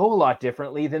game's going to go a lot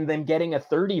differently than them getting a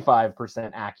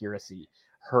 35% accuracy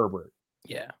Herbert.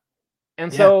 Yeah.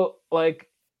 And so, like,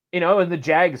 in the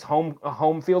Jags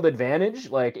home field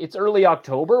advantage, like, it's early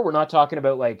October. We're not talking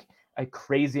about like a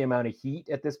crazy amount of heat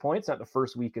at this point. It's not the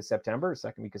first week of September,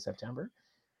 second week of September.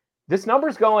 This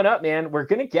number's going up, man. We're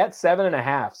going to get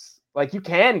 7.5s. Like, you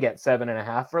can get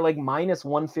 7.5 for like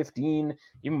 -115,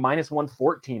 even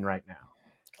 -114 right now.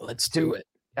 Let's do it.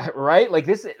 Right? Like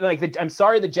this, like I'm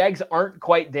sorry, the Jags aren't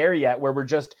quite there yet where we're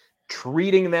just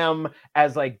treating them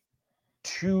as like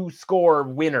 2-score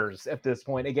winners at this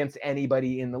point against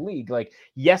anybody in the league. Like,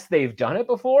 yes, they've done it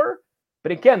before,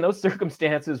 but again, those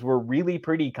circumstances were really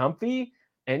pretty comfy.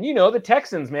 And the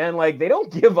Texans, man, like they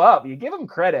don't give up. You give them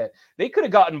credit. They could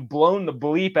have gotten blown the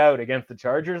bleep out against the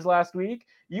Chargers last week.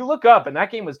 You look up and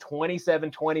that game was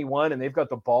 27-21 and they've got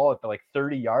the ball at the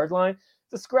 30-yard line.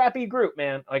 It's a scrappy group,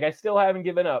 man. Like I still haven't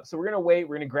given up. So we're going to wait.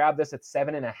 We're going to grab this at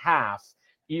 7.5,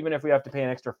 even if we have to pay an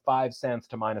extra 5 cents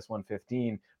to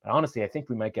 -115. But honestly, I think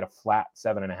we might get a flat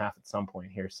 7.5 at some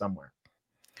point here somewhere.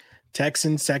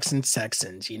 Texans.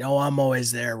 I'm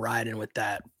always there riding with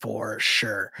that for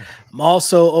sure. I'm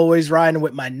also always riding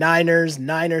with my Niners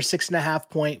 6.5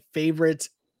 point favorites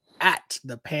at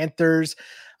the Panthers.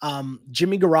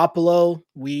 Jimmy Garoppolo,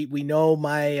 we know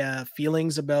my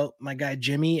feelings about my guy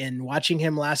Jimmy, and watching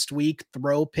him last week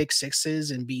throw pick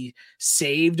sixes and be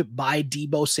saved by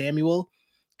Deebo Samuel.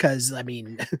 Because I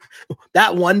mean,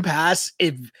 that one pass,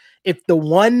 if the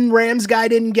one Rams guy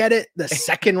didn't get it, the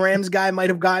second Rams guy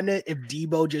might have gotten it. If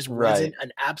Deebo just wasn't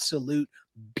an absolute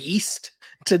beast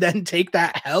to then take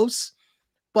that house.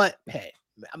 But hey,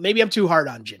 maybe I'm too hard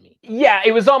on Jimmy. Yeah,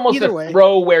 it was almost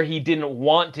throw where he didn't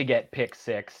want to get pick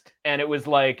sixed, and it was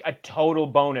like a total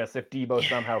bonus if Deebo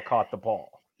somehow caught the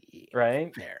ball.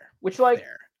 Right? Fair. Which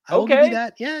fair. I will give you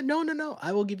that. Yeah, no.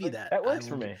 I will give you that. That works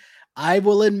for me. I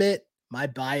will admit my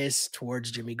bias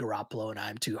towards Jimmy Garoppolo, and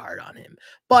I'm too hard on him.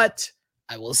 But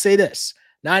I will say this: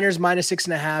 Niners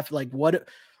 -6.5. Like,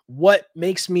 what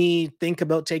makes me think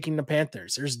about taking the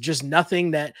Panthers? There's just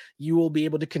nothing that you will be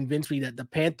able to convince me that the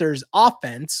Panthers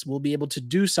offense will be able to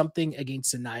do something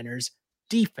against the Niners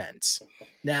defense.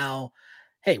 Now,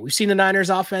 hey, we've seen the Niners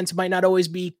offense might not always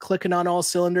be clicking on all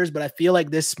cylinders, but I feel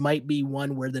like this might be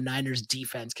one where the Niners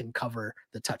defense can cover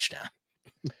the touchdown.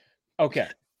 Okay.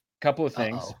 Couple of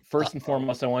things. First and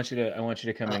foremost, I want you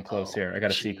to come in close here. I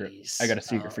got a secret. I got a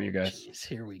secret for you guys.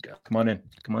 Here we go. Come on in.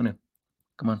 Come on, a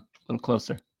little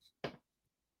closer.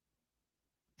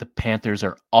 The Panthers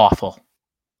are awful.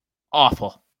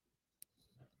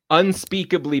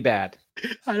 Unspeakably bad.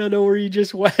 I don't know where you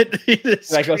just went. Did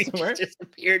I go somewhere?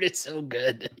 Disappeared. It's so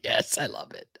good. Yes, I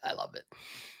love it.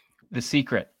 The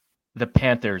secret. The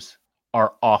Panthers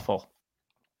are awful.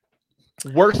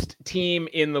 Worst team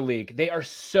in the league. They are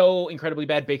so incredibly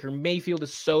bad. Baker Mayfield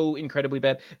is so incredibly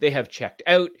bad. They have checked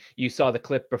out. You saw the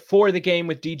clip before the game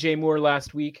with DJ Moore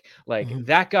last week.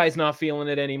 That guy's not feeling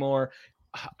it anymore.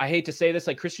 I hate to say this,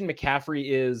 Christian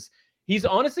McCaffrey he's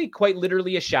honestly quite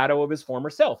literally a shadow of his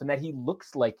former self, and that he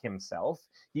looks like himself.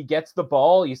 He gets the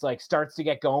ball. He's starts to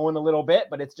get going a little bit,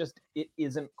 but it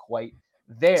isn't quite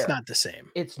there. It's not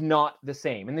the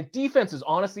same. And the defense is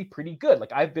honestly pretty good.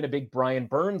 I've been a big Brian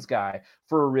Burns guy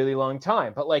for a really long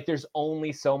time, but there's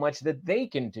only so much that they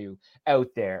can do out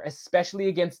there, especially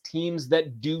against teams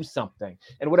that do something.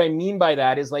 And what I mean by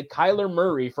that is Kyler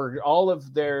Murray, for all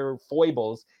of their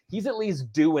foibles, he's at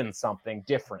least doing something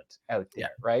different out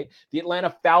there, right? The Atlanta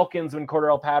Falcons, when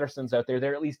Cordarrelle Patterson's out there,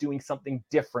 they're at least doing something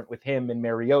different with him and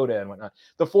Mariota and whatnot.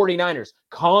 The 49ers,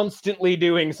 constantly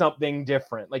doing something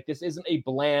different. This isn't a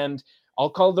bland, I'll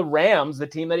call the Rams the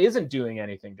team that isn't doing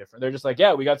anything different. They're just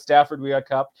yeah, we got Stafford, we got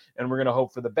Kupp, and we're going to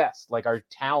hope for the best. Our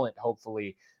talent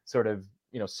hopefully sort of,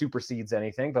 supersedes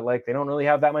anything, but they don't really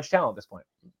have that much talent at this point.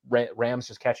 Rams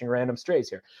just catching random strays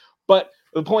here. But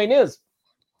the point is,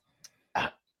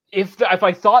 if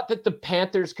I thought that the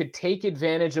Panthers could take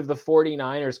advantage of the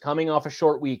 49ers coming off a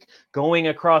short week, going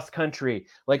across country,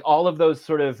 all of those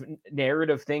sort of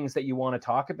narrative things that you want to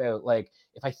talk about,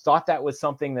 if I thought that was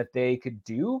something that they could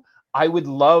do, I would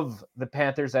love the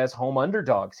Panthers as home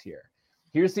underdogs here.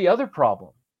 Here's the other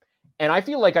problem. And I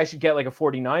feel I should get a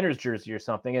 49ers jersey or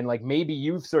something. And maybe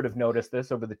you've sort of noticed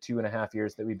this over the 2.5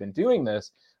 years that we've been doing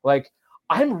this.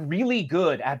 I'm really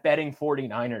good at betting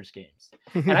 49ers games.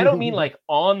 And I don't mean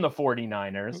on the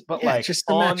 49ers, but just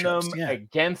on them,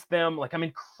 against them. I'm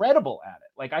incredible at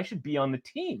it. I should be on the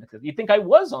team. You'd think I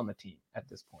was on the team at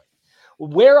this point.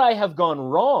 Where I have gone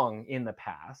wrong in the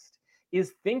past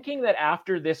is thinking that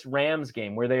after this Rams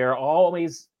game, where they are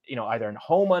always, either a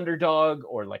home underdog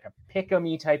or a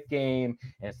pick-em-y type game,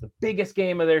 and it's the biggest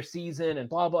game of their season and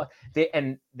blah, blah.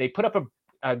 They put up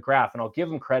a graph, and I'll give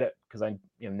them credit because I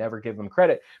never give them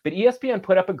credit, but ESPN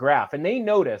put up a graph, and they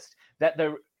noticed that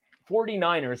the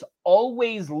 49ers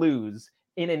always lose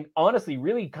in an honestly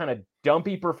really kind of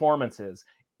dumpy performances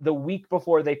the week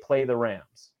before they play the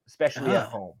Rams, especially at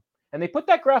home. And they put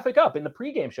that graphic up in the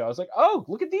pregame show. I was oh,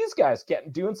 look at these guys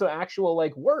doing some actual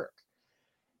work.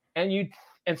 And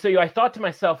so I thought to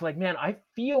myself, man, I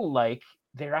feel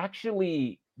they're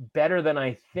actually better than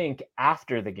I think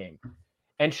after the game.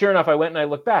 And sure enough, I went and I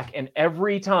looked back, and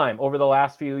every time over the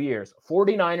last few years,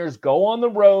 49ers go on the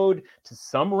road to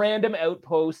some random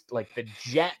outpost like the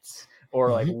Jets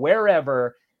or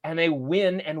wherever, and they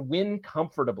win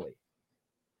comfortably.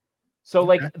 So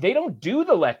like they don't do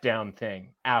the letdown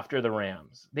thing after the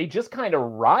Rams. They just kind of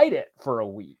ride it for a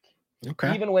week,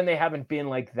 even when they haven't been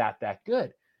like that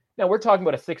good. Now we're talking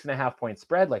about a 6.5 point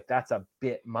spread. Like that's a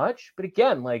bit much, but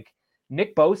again, like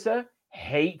Nick Bosa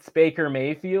hates Baker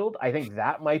Mayfield. I think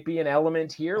that might be an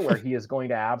element here where he is going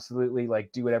to absolutely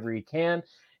like do whatever he can.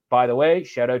 By the way,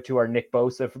 shout out to our Nick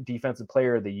Bosa Defensive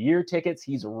Player of the Year tickets.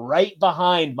 He's right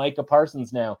behind Micah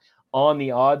Parsons now on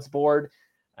the odds board.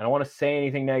 I don't want to say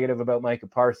anything negative about Micah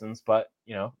Parsons, but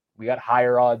you know, we got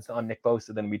higher odds on Nick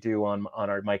Bosa than we do on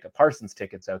our Micah Parsons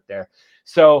tickets out there.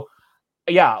 So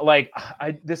yeah, like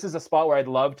this is a spot where I'd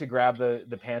love to grab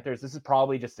the Panthers. This is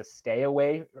probably just a stay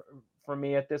away from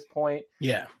me at this point.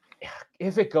 Yeah.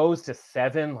 If it goes to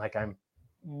 7, like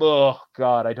oh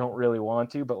God, I don't really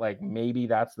want to, but like maybe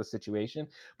that's the situation.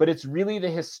 But it's really the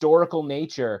historical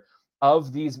nature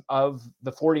of the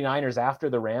 49ers after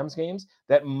the Rams games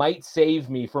that might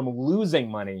save me from losing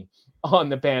money on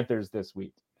the Panthers this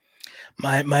week.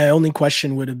 My only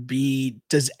question would be,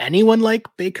 does anyone like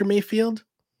Baker Mayfield?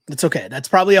 It's okay. That's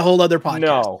probably a whole other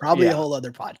podcast. A whole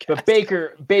other podcast. But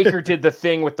Baker did the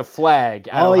thing with the flag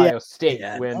at Ohio State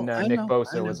when Nick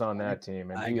Bosa was on that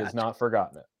team, and he has not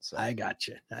forgotten it. So. I got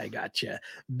you.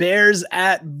 Bears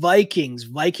at Vikings.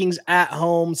 Vikings at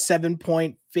home,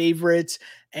 7-point favorites.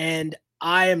 And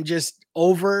I am just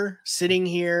over sitting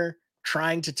here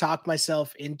trying to talk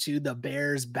myself into the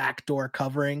Bears backdoor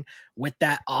covering with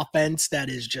that offense that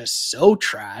is just so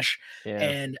trash. Yeah.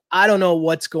 And I don't know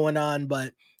what's going on,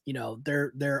 but you know,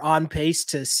 they're on pace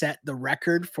to set the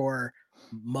record for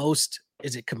most,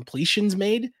 is it completions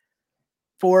made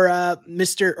for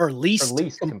least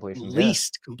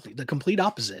complete, the complete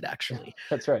opposite actually.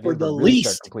 That's right. For the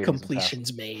least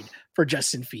completions made for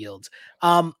Justin Fields.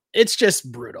 It's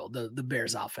just brutal, the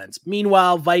Bears offense.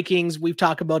 Meanwhile, Vikings, we've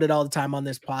talked about it all the time on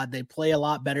this pod. They play a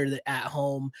lot better at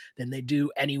home than they do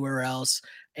anywhere else.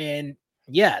 And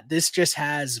yeah, this just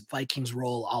has Vikings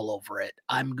roll all over it.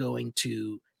 I'm going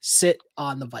to sit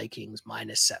on the Vikings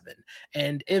 -7.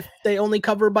 And if they only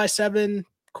cover by 7,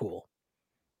 cool.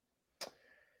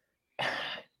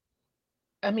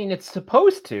 I mean, it's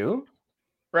supposed to,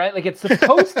 right? Like it's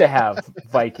supposed to have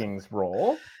Vikings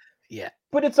roll. Yeah.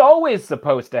 But it's always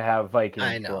supposed to have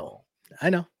Vikings roll. I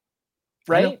know.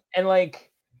 Right? And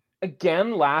like,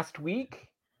 again, last week,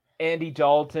 Andy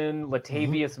Dalton,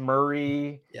 Latavius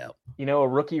Murray, you know, a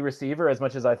rookie receiver, as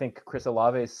much as I think Chris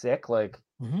Olave is sick, like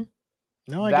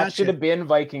that should have been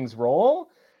Vikings roll.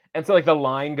 And so like the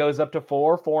line goes up to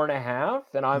 4.5,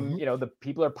 and I'm, you know, the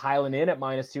people are piling in at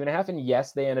 -2.5. And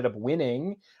yes, they ended up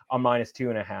winning on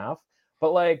 -2.5,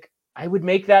 but like I would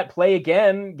make that play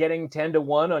again, getting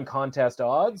 10-1 on contest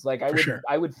odds. Like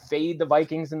I would fade the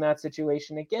Vikings in that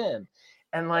situation again.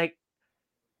 And like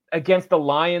against the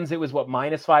Lions, it was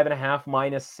 -5.5,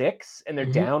 -6, and they're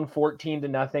down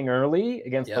 14-0 early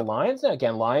against the Lions. Now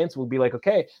again, Lions will be like,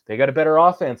 okay, they got a better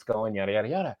offense going, yada, yada,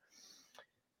 yada.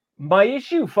 My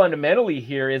issue fundamentally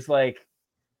here is like,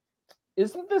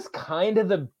 isn't this kind of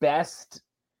the best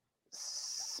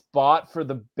spot for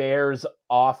the Bears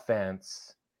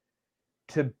offense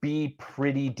to be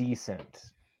pretty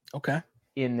decent? Okay.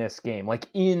 In this game, like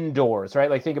indoors,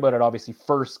 right? Like think about it, obviously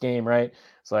first game, right?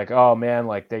 It's like, oh man,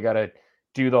 like they got to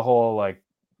do the whole like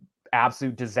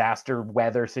absolute disaster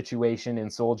weather situation in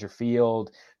Soldier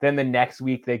Field. Then the next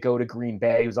week they go to Green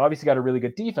Bay, who's obviously got a really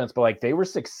good defense, but like they were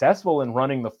successful in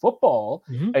running the football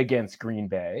against Green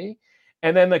Bay.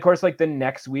 And then of course, like the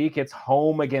next week it's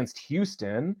home against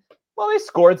Houston. Well, they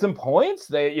scored some points.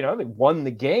 They won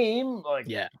the game. Like,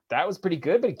 that was pretty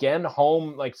good. But again,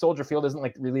 home, like Soldier Field isn't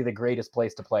like really the greatest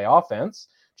place to play offense,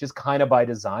 just kind of by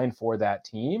design for that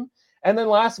team. And then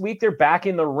last week they're back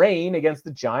in the rain against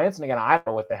the Giants. And again, I don't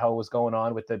know what the hell was going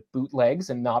on with the bootlegs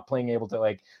and not being able to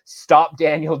like stop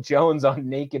Daniel Jones on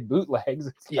naked bootlegs.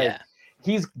 It's like,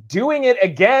 he's doing it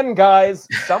again, guys.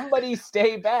 Somebody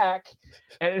stay back.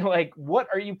 And like, what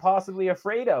are you possibly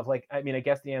afraid of? Like, I mean, I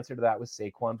guess the answer to that was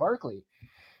Saquon Barkley.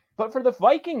 But for the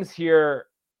Vikings here,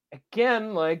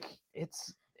 again, like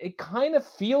it kind of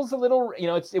feels a little, you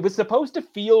know, it was supposed to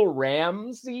feel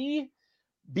Ramsey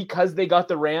because they got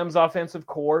the Rams offensive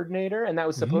coordinator, and that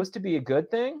was supposed to be a good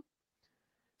thing.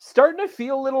 Starting to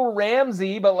feel a little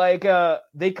Ramsey, but like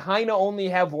they kind of only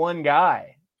have one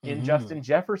guy in Justin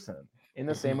Jefferson, in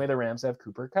the same way the Rams have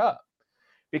Cooper Kupp.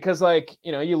 Because like,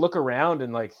 you know, you look around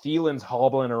and like Thielen's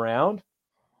hobbling around.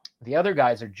 The other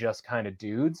guys are just kind of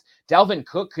dudes. Dalvin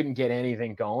Cook couldn't get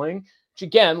anything going, which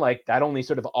again, like that only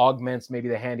sort of augments maybe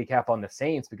the handicap on the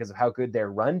Saints because of how good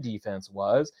their run defense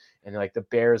was. And like the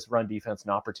Bears run defense,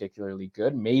 not particularly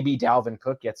good. Maybe Dalvin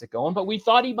Cook gets it going, but we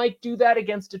thought he might do that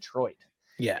against Detroit.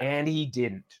 Yeah. And he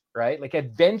didn't, right? Like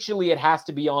eventually it has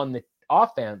to be on the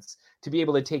offense to be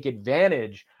able to take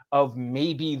advantage of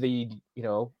maybe the,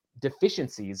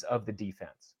 deficiencies of the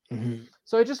defense. Mm-hmm.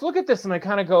 So I just look at this and I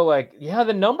kind of go like, yeah,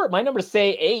 my numbers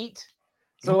say 8.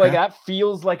 So Okay. like that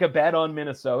feels like a bet on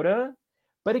Minnesota.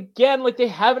 But again, like they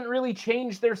haven't really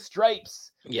changed their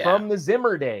stripes from the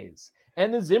Zimmer days.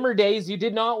 And the Zimmer days, you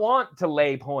did not want to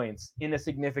lay points in a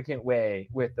significant way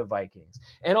with the Vikings.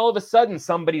 And all of a sudden,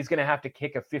 somebody's going to have to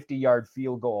kick a 50-yard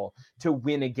field goal to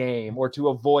win a game or to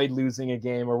avoid losing a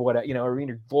game or what, or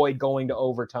avoid going to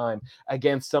overtime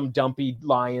against some dumpy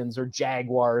Lions or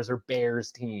Jaguars or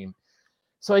Bears team.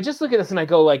 So I just look at this and I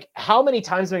go like, how many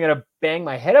times am I going to bang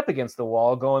my head up against the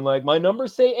wall going like, my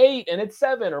numbers say 8 and it's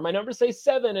 7, or my numbers say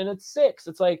 7 and it's 6.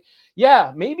 It's like,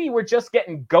 yeah, maybe we're just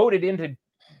getting goaded into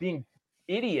being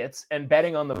idiots and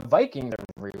betting on the Vikings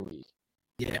every week.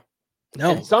 Yeah.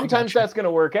 No. And sometimes that's going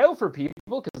to work out for people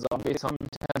because obviously sometimes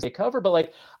they cover, but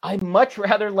like, I much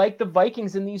rather like the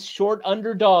Vikings in these short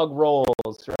underdog roles,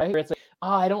 right? Where it's like,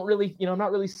 I don't really, I'm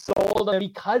not really sold on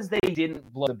because they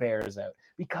didn't blow the Bears out,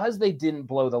 because they didn't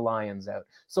blow the Lions out.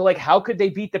 So like, how could they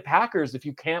beat the Packers if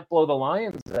you can't blow the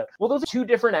Lions out? Well, those are two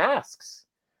different asks,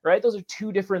 right? Those are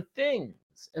two different things.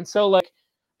 And so like,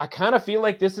 I kind of feel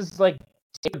like this is like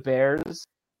take the Bears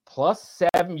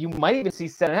 +7. You might even see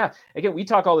 7.5. Again, we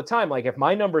talk all the time. Like if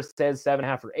my number says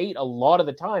 7.5 or 8, a lot of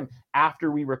the time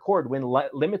after we record, when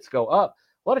limits go up,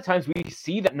 a lot of times we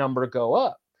see that number go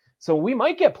up. So we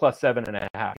might get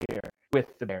 +7.5 here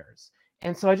with the Bears.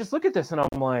 And so I just look at this and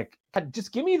I'm like,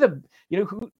 just give me the,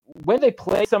 when they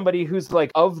play somebody who's like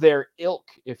of their ilk,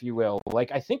 if you will,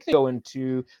 like I think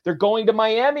they're going to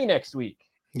Miami next week.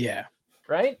 Yeah.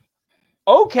 Right.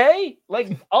 Okay.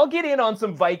 Like I'll get in on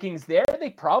some Vikings there.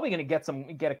 They're probably going to get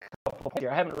a couple points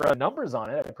here. I haven't run numbers on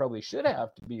it. I probably should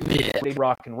have to be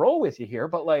rock and roll with you here,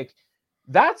 but like,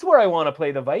 that's where I want to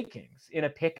play the Vikings in a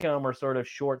pick 'em or sort of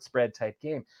short spread type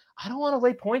game. I don't want to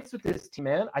lay points with this team,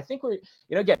 man. I think we're,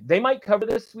 again, they might cover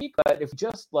this week, but if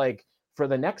just like for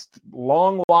the next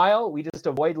long while, we just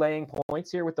avoid laying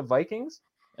points here with the Vikings,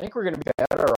 I think we're going to be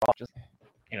better off just,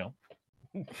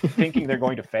 thinking they're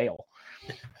going to fail.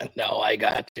 No, I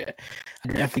got you. I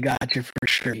definitely got you for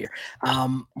sure here.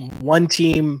 One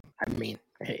team,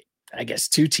 I guess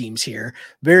 2 teams here.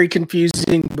 Very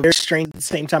confusing, but very strange at the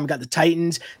same time. We got the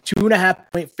Titans,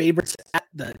 2.5-point favorites at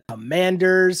the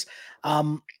Commanders.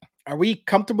 Are we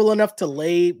comfortable enough to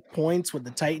lay points with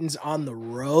the Titans on the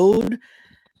road?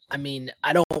 I mean,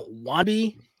 I don't want to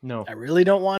be. No. I really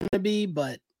don't want to be,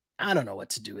 but I don't know what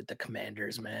to do with the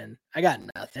Commanders, man. I got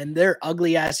nothing. And their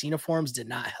ugly-ass uniforms did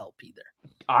not help either.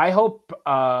 I hope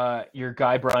your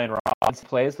guy Brian Robinson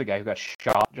plays, the guy who got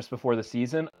shot just before the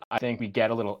season. I think we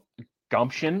get a little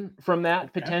gumption from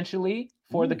that potentially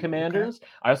for the Commanders. Okay.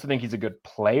 I also think he's a good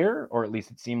player, or at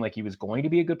least it seemed like he was going to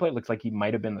be a good player. It looks like he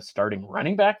might have been the starting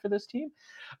running back for this team.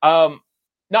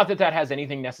 Not that that has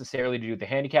anything necessarily to do with the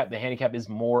handicap. The handicap is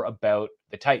more about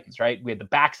the Titans, right? We had the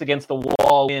backs against the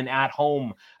wall in at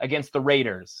home against the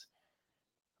Raiders.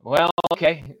 Well,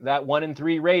 okay, that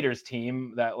 1-3 Raiders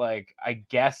team that, like, I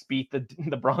guess beat the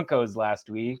Broncos last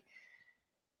week.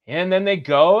 And then they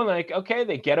go and, like, okay,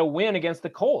 they get a win against the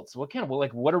Colts. What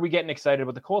are we getting excited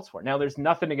about the Colts for? Now, there's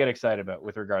nothing to get excited about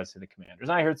with regards to the Commanders.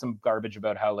 I heard some garbage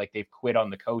about how, like, they've quit on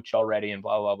the coach already and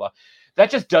blah, blah, blah. That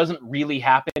just doesn't really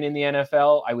happen in the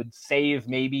NFL. I would save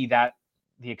maybe that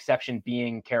the exception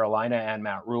being Carolina and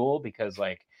Matt Rule, because,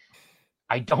 like,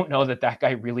 I don't know that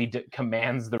guy really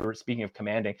commands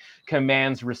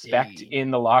respect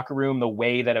in the locker room the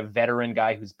way that a veteran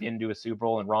guy who's been to a Super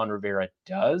Bowl and Ron Rivera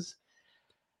does.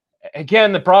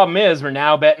 Again, the problem is we're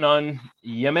now betting on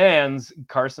your man's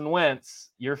Carson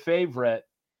Wentz, your favorite.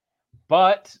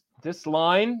 But this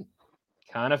line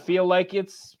kind of feel like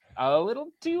it's a little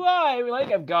too high.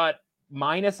 Like I've got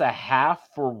 -0.5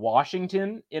 for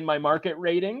Washington in my market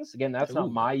ratings. Again, that's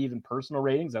not my even personal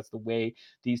ratings. That's the way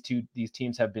these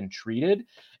teams have been treated.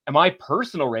 And my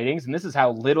personal ratings, and this is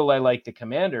how little I like the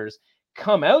Commanders,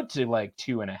 come out to like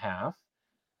 2.5.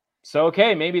 So,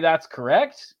 okay, maybe that's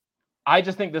correct. I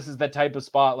just think this is the type of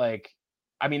spot, like,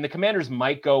 I mean, the Commanders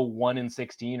might go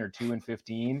 1-16 or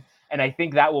 2-15. And I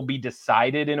think that will be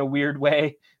decided in a weird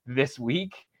way this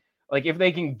week. Like if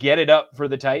they can get it up for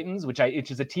the Titans, which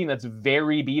is a team that's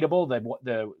very beatable,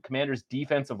 the Commanders'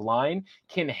 defensive line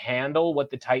can handle what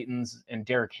the Titans and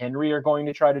Derrick Henry are going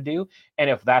to try to do. And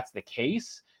if that's the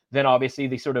case, then obviously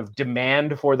the sort of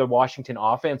demand for the Washington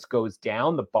offense goes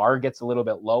down. The bar gets a little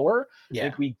bit lower. Yeah. I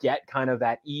think we get kind of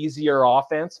that easier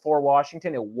offense for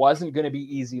Washington. It wasn't going to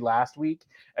be easy last week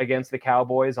against the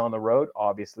Cowboys on the road.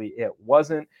 Obviously, it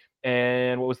wasn't.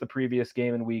 And what was the previous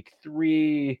game in week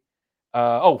 3?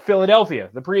 Philadelphia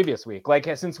the previous week. Like,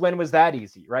 since when was that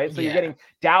easy, right? So you're getting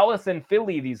Dallas and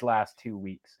Philly these last 2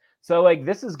 weeks. So, like,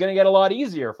 this is going to get a lot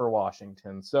easier for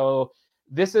Washington. So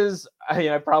this is,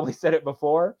 I probably said it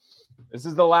before, this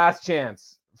is the last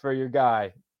chance for your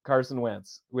guy, Carson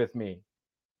Wentz, with me.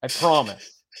 I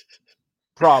promise.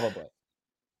 Probably.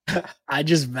 I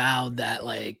just vowed that,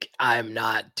 like, I'm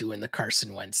not doing the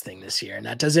Carson Wentz thing this year. And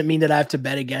that doesn't mean that I have to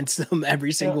bet against them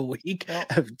every single week. No.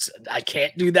 I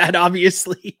can't do that,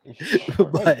 obviously.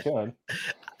 But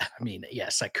I mean,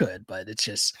 yes, I could, but it's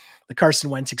just the Carson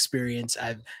Wentz experience.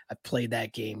 I've played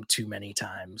that game too many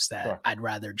times that I'd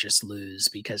rather just lose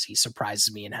because he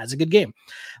surprises me and has a good game.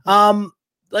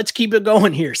 Let's keep it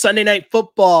going here. Sunday Night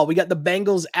Football. We got the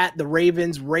Bengals at the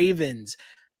Ravens. Ravens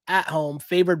at home,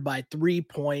 favored by 3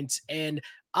 points. And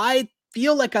I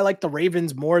feel like I like the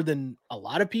Ravens more than a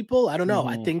lot of people. I don't know.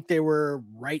 I think they were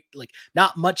right. Like,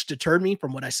 not much deterred me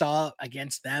from what I saw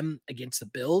against them, against the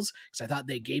Bills, because I thought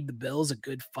they gave the Bills a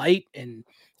good fight. And,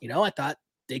 I thought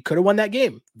they could have won that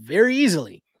game very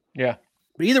easily. Yeah.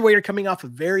 But either way, you're coming off a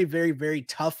very, very, very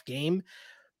tough game.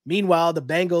 Meanwhile, the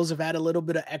Bengals have had a little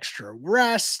bit of extra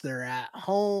rest. They're at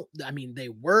home. I mean, they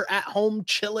were at home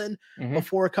chilling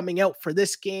before coming out for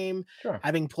this game,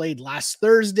 having played last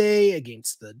Thursday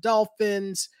against the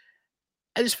Dolphins.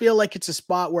 I just feel like it's a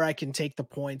spot where I can take the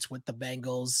points with the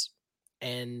Bengals.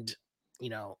 And,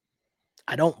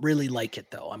 I don't really like it,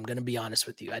 though. I'm going to be honest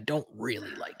with you. I don't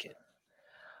really like it.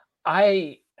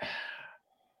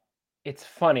 It's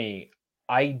funny.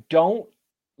 I don't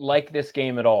like this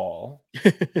game at all.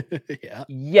 Yeah.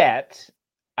 Yet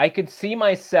I could see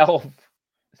myself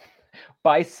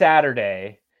by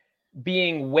Saturday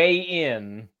being way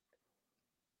in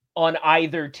on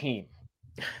either team.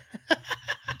 Do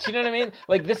you know what I mean?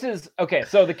 Like, this is okay.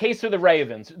 So the case for the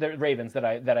Ravens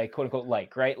that I quote unquote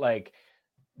like, right? Like,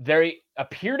 they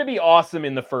appear to be awesome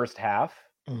in the first half.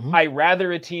 I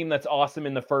rather a team that's awesome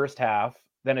in the first half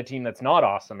than a team that's not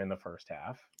awesome in the first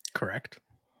half. Correct.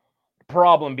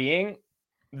 Problem being,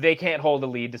 they can't hold a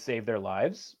lead to save their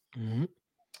lives.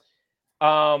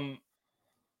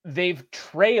 They've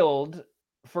trailed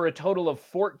for a total of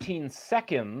 14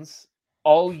 seconds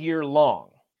all year long.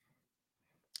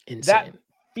 Insane. That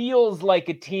feels like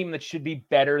a team that should be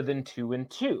better than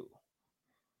 2-2.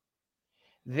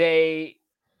 They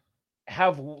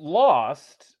have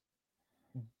lost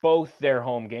both their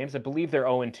home games. I believe they're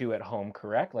 0-2 at home,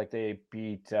 correct? Like, they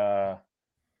beat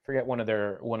forget one of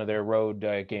their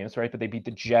road games, right? But they beat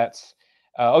the Jets.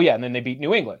 And then they beat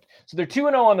New England. So they're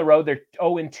 2-0 on the road. They're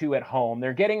 0-2 at home.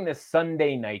 They're getting this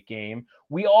Sunday night game.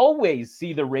 We always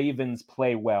see the Ravens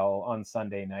play well on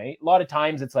Sunday night. A lot of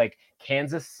times it's like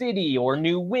Kansas City or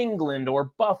New England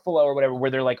or Buffalo or whatever, where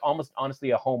they're like almost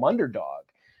honestly a home underdog.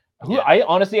 Yeah.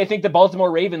 I think the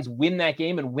Baltimore Ravens win that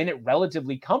game and win it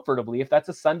relatively comfortably if that's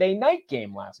a Sunday night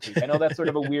game last week. I know that's sort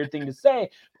of a weird thing to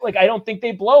say. But, like, I don't think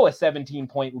they blow a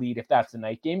 17-point lead if that's a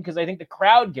night game, because I think the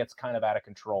crowd gets kind of out of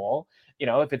control.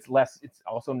 If it's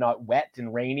also not wet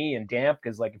and rainy and damp,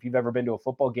 because, like, if you've ever been to a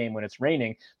football game when it's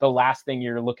raining, the last thing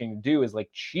you're looking to do is, like,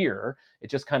 cheer.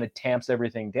 It just kind of tamps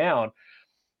everything down.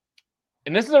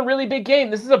 And this is a really big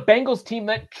game. This is a Bengals team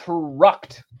that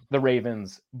trucked the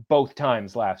Ravens both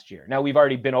times last year. Now, we've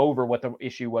already been over what the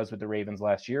issue was with the Ravens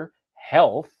last year.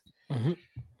 Health.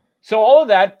 So all of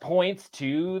that points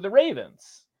to the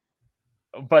Ravens.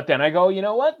 But then I go, you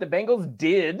know what? The Bengals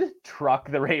did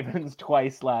truck the Ravens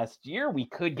twice last year. We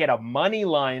could get a money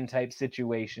line type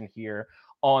situation here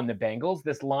on the Bengals.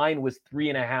 This line was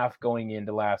 3.5 going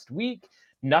into last week.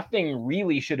 Nothing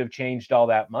really should have changed all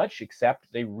that much, except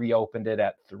they reopened it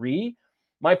at 3.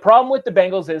 My problem with the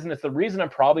Bengals is, and it's the reason I'm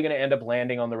probably going to end up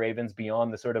landing on the Ravens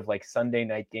beyond the sort of like Sunday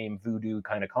night game voodoo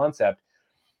kind of concept,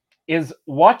 is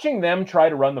watching them try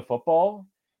to run the football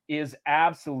is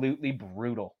absolutely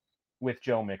brutal with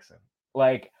Joe Mixon.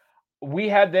 Like, we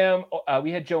had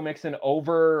Joe Mixon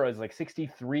over, it was like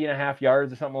 63.5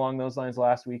 yards or something along those lines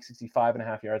last week.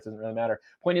 65.5 yards, doesn't really matter.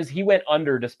 Point is, he went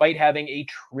under despite having 1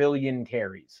 trillion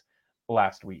carries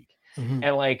last week.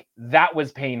 And like, that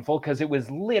was painful because it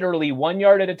was literally 1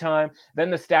 yard at a time.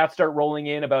 Then the stats start rolling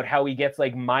in about how he gets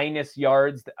like minus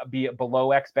yards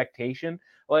below expectation.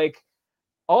 Like,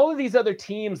 all of these other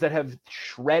teams that have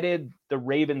shredded the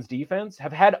Ravens defense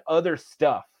have had other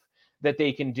stuff that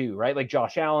they can do, right? Like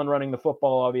Josh Allen running the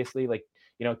football, obviously. Like,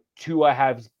 Tua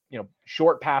has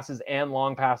short passes and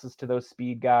long passes to those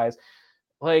speed guys.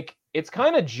 Like, it's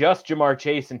kind of just Jamar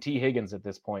Chase and T. Higgins at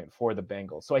this point for the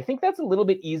Bengals. So I think that's a little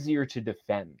bit easier to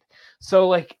defend. So,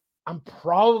 like, I'm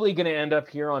probably going to end up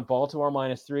here on Baltimore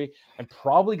 -3. I'm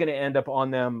probably going to end up on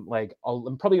them. Like,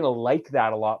 I'm probably going to like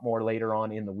that a lot more later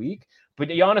on in the week. But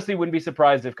you honestly wouldn't be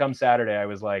surprised if come Saturday I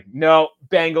was like, no,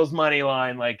 Bengals money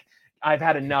line. Like, I've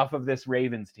had enough of this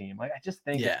Ravens team. Like, I just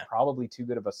think it's probably too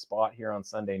good of a spot here on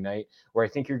Sunday night, where I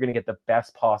think you're going to get the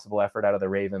best possible effort out of the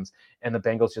Ravens, and the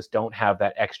Bengals just don't have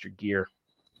that extra gear.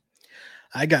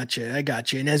 I got you.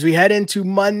 And as we head into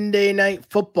Monday Night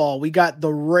Football, we got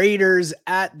the Raiders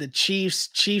at the Chiefs.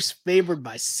 Chiefs favored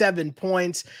by 7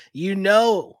 points. You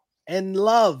know and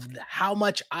love how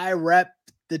much I rep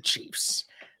the Chiefs.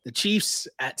 The Chiefs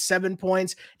at 7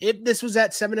 points. If this was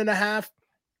at 7.5,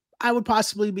 I would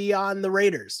possibly be on the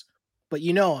Raiders. But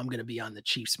I'm going to be on the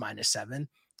Chiefs -7.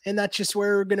 And that's just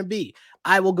where we're going to be.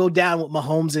 I will go down with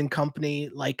Mahomes and company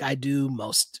like I do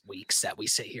most weeks that we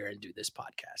sit here and do this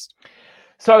podcast.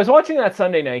 So I was watching that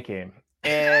Sunday night game,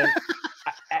 and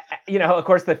of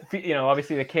course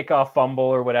obviously the kickoff fumble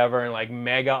or whatever, and like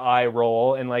mega eye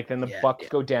roll, and like then the Bucs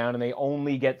go down and they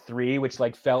only get 3, which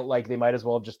like felt like they might as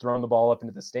well have just thrown the ball up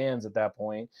into the stands at that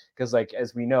point, because like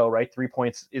as we know, right, 3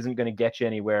 points isn't going to get you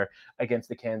anywhere against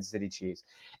the Kansas City Chiefs.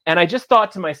 And I just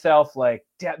thought to myself, like,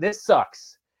 this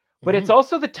sucks. But it's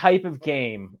also the type of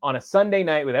game on a Sunday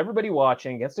night with everybody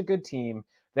watching against a good team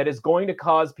that is going to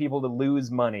cause people to lose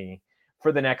money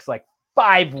for the next like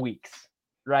 5 weeks,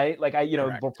 right? Like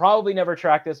we'll probably never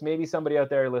track this. Maybe somebody out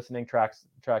there listening tracks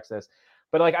this,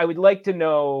 but like I would like to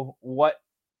know what,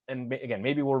 and again,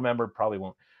 maybe we'll remember, probably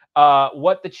won't,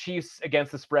 what the Chiefs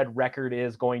against the spread record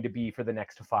is going to be for the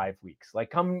next 5 weeks. Like,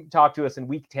 come talk to us in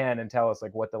week 10 and tell us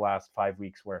like what the last 5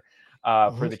 weeks were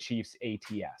for the Chiefs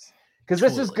ATS. Because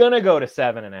this is going to go to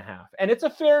 7.5. And it's a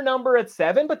fair number at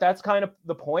 7, but that's kind of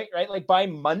the point, right? Like by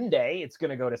Monday, it's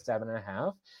going to go to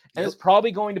 7.5. And it's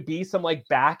probably going to be some like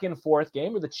back and forth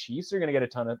game where the Chiefs are going to get a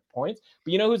ton of points.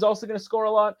 But you know who's also going to score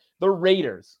a lot? The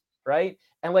Raiders, right?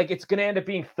 And like it's going to end up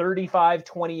being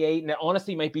 35-28. And it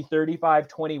honestly might be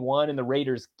 35-21. And the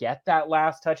Raiders get that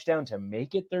last touchdown to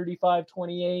make it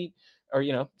 35-28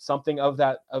 or, something of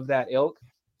that ilk.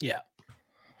 Yeah.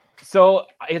 So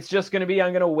it's just going to be,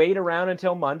 I'm going to wait around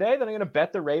until Monday. Then I'm going to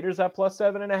bet the Raiders at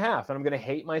 +7.5. And I'm going to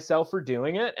hate myself for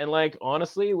doing it. And like,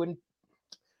 honestly,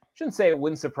 shouldn't say it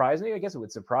wouldn't surprise me. I guess it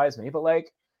would surprise me, but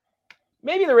like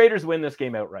maybe the Raiders win this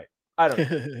game outright. I don't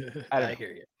know. I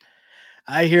hear you.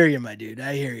 I hear you, my dude.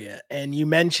 I hear you. And you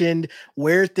mentioned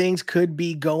where things could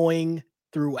be going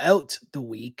throughout the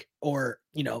week, or,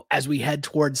 as we head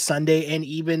towards Sunday and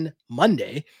even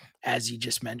Monday, as you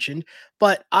just mentioned.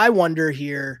 But I wonder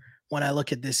here, when I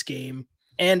look at this game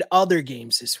and other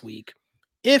games this week,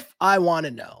 if I want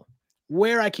to know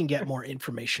where I can get more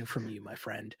information from you, my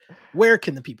friend, where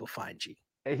can the people find you?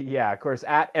 Yeah, of course,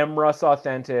 at MRuss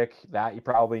Authentic, that you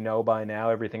probably know by now.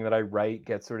 Everything that I write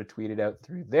gets sort of tweeted out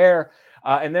through there.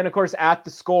 And then, of course, at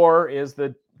The Score is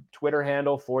the Twitter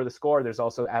handle for The Score. There's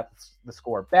also at The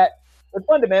Score Bet. But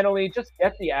fundamentally, just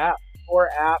get the app, Score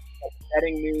app,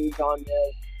 betting news on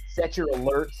there. Set your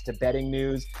alerts to betting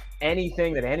news.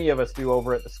 Anything that any of us do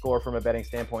over at The Score from a betting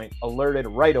standpoint, alerted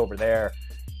right over there.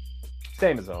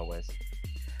 Same as always.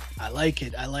 I like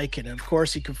it. And of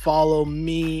course, you can follow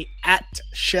me at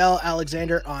Shell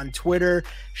Alexander on Twitter,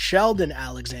 Sheldon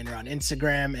Alexander on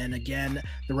Instagram. And again,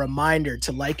 the reminder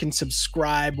to like and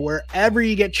subscribe wherever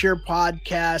you get your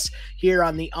podcasts here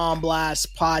on the On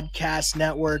Blast Podcast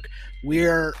Network.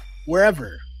 We're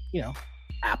wherever,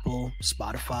 Apple,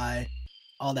 Spotify,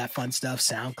 all that fun stuff,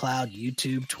 SoundCloud,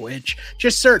 YouTube, Twitch.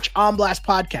 Just search On Blast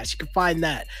Podcast. You can find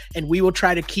that. And we will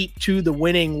try to keep to the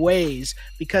winning ways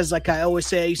because, like I always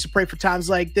say, I used to pray for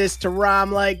times like this to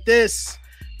rhyme like this.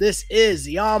 This is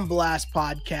the On Blast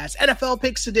Podcast, NFL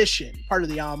Picks Edition, part of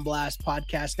the On Blast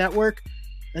Podcast Network.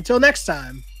 Until next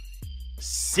time,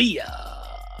 see ya.